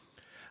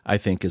 I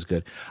think is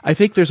good. I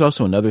think there's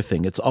also another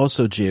thing. It's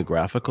also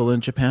geographical in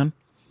Japan.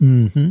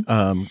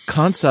 Mm-hmm.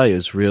 Kansai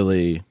is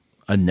really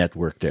a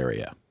networked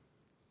area.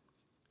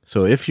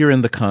 So if you're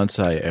in the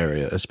Kansai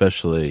area,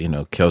 especially,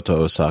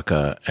 Kyoto,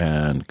 Osaka,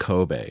 and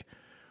Kobe,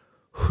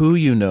 who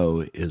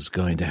is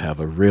going to have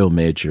a real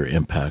major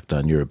impact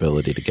on your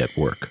ability to get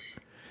work.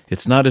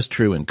 It's not as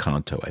true in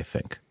Kanto, I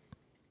think.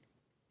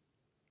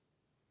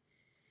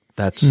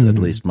 That's at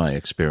least my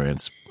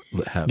experience.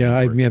 I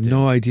have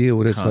no idea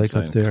what it's like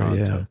up there.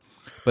 Yeah.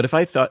 But if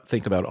I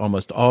think about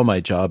almost all my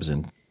jobs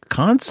in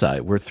Kansai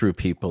were through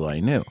people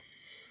I knew.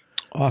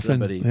 Often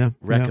somebody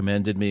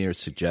recommended me or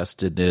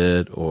suggested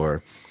it,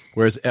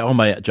 whereas all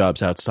my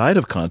jobs outside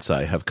of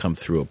Kansai have come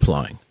through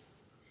applying.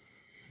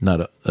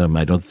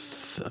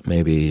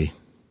 Maybe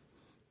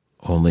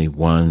only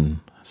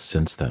one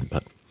since then.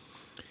 But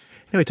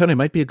anyway, Tony, it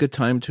might be a good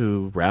time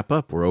to wrap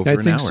up. We're over an hour.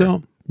 I think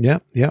so.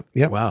 Yep.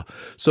 Wow.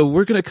 So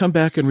we're going to come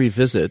back and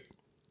revisit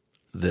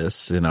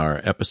this in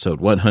our episode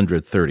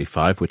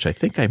 135, which I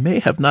think I may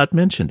have not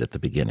mentioned at the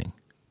beginning.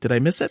 Did I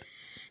miss it?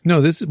 No,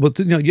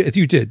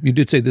 you did. You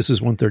did say this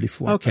is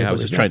 134. Okay, I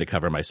was just trying to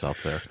cover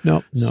myself there.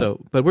 No.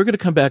 But we're going to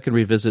come back and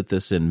revisit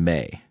this in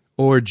May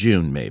or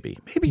June, maybe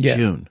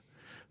June,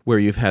 where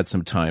you've had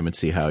some time and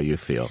see how you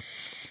feel.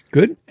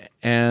 Good.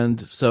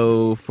 And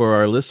so for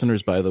our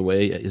listeners, by the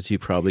way, as you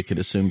probably can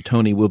assume,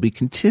 Tony will be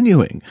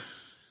continuing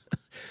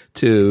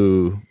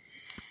to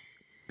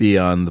be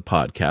on the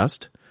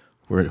podcast.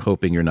 We're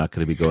hoping you're not going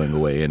to be going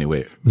away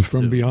anyway.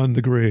 From beyond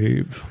the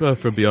grave. Well,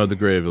 from beyond the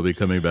grave, he'll be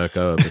coming back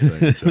up and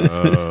saying,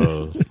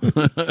 Charles.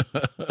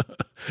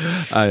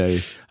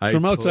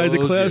 From outside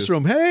the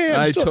classroom. Hey,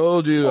 I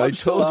told you not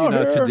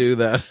to do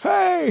that.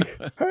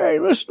 Hey,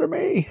 listen to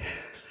me.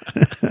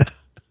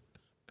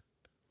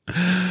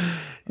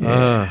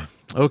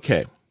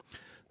 Okay.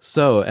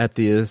 So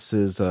this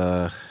is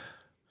us.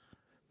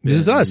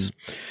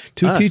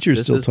 Two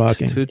teachers still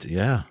talking.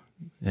 Yeah.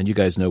 And you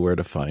guys know where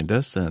to find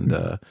us.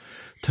 And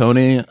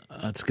Tony,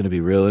 it's going to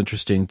be real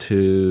interesting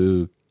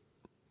to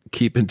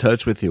keep in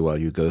touch with you while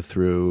you go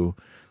through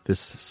this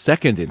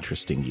second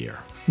interesting year.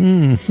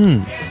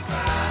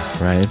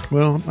 Mm-hmm. Right?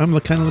 Well, I'm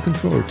kind of looking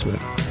forward to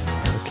it.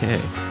 Okay.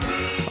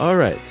 All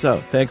right. So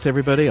thanks,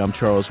 everybody. I'm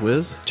Charles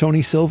Wiz.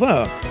 Tony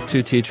Silva.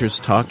 Two Teachers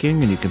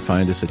Talking. And you can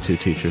find us at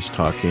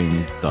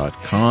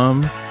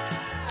twoteacherstalking.com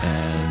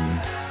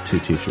and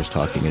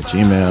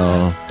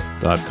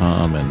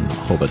twoteacherstalking@gmail.com and a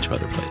whole bunch of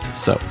other places.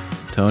 So,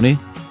 Tony,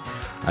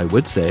 I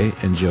would say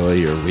enjoy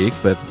your week,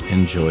 but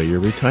enjoy your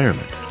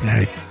retirement.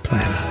 I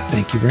plan on it.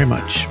 Thank you very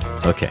much.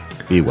 Okay.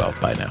 Be well.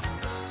 Bye now.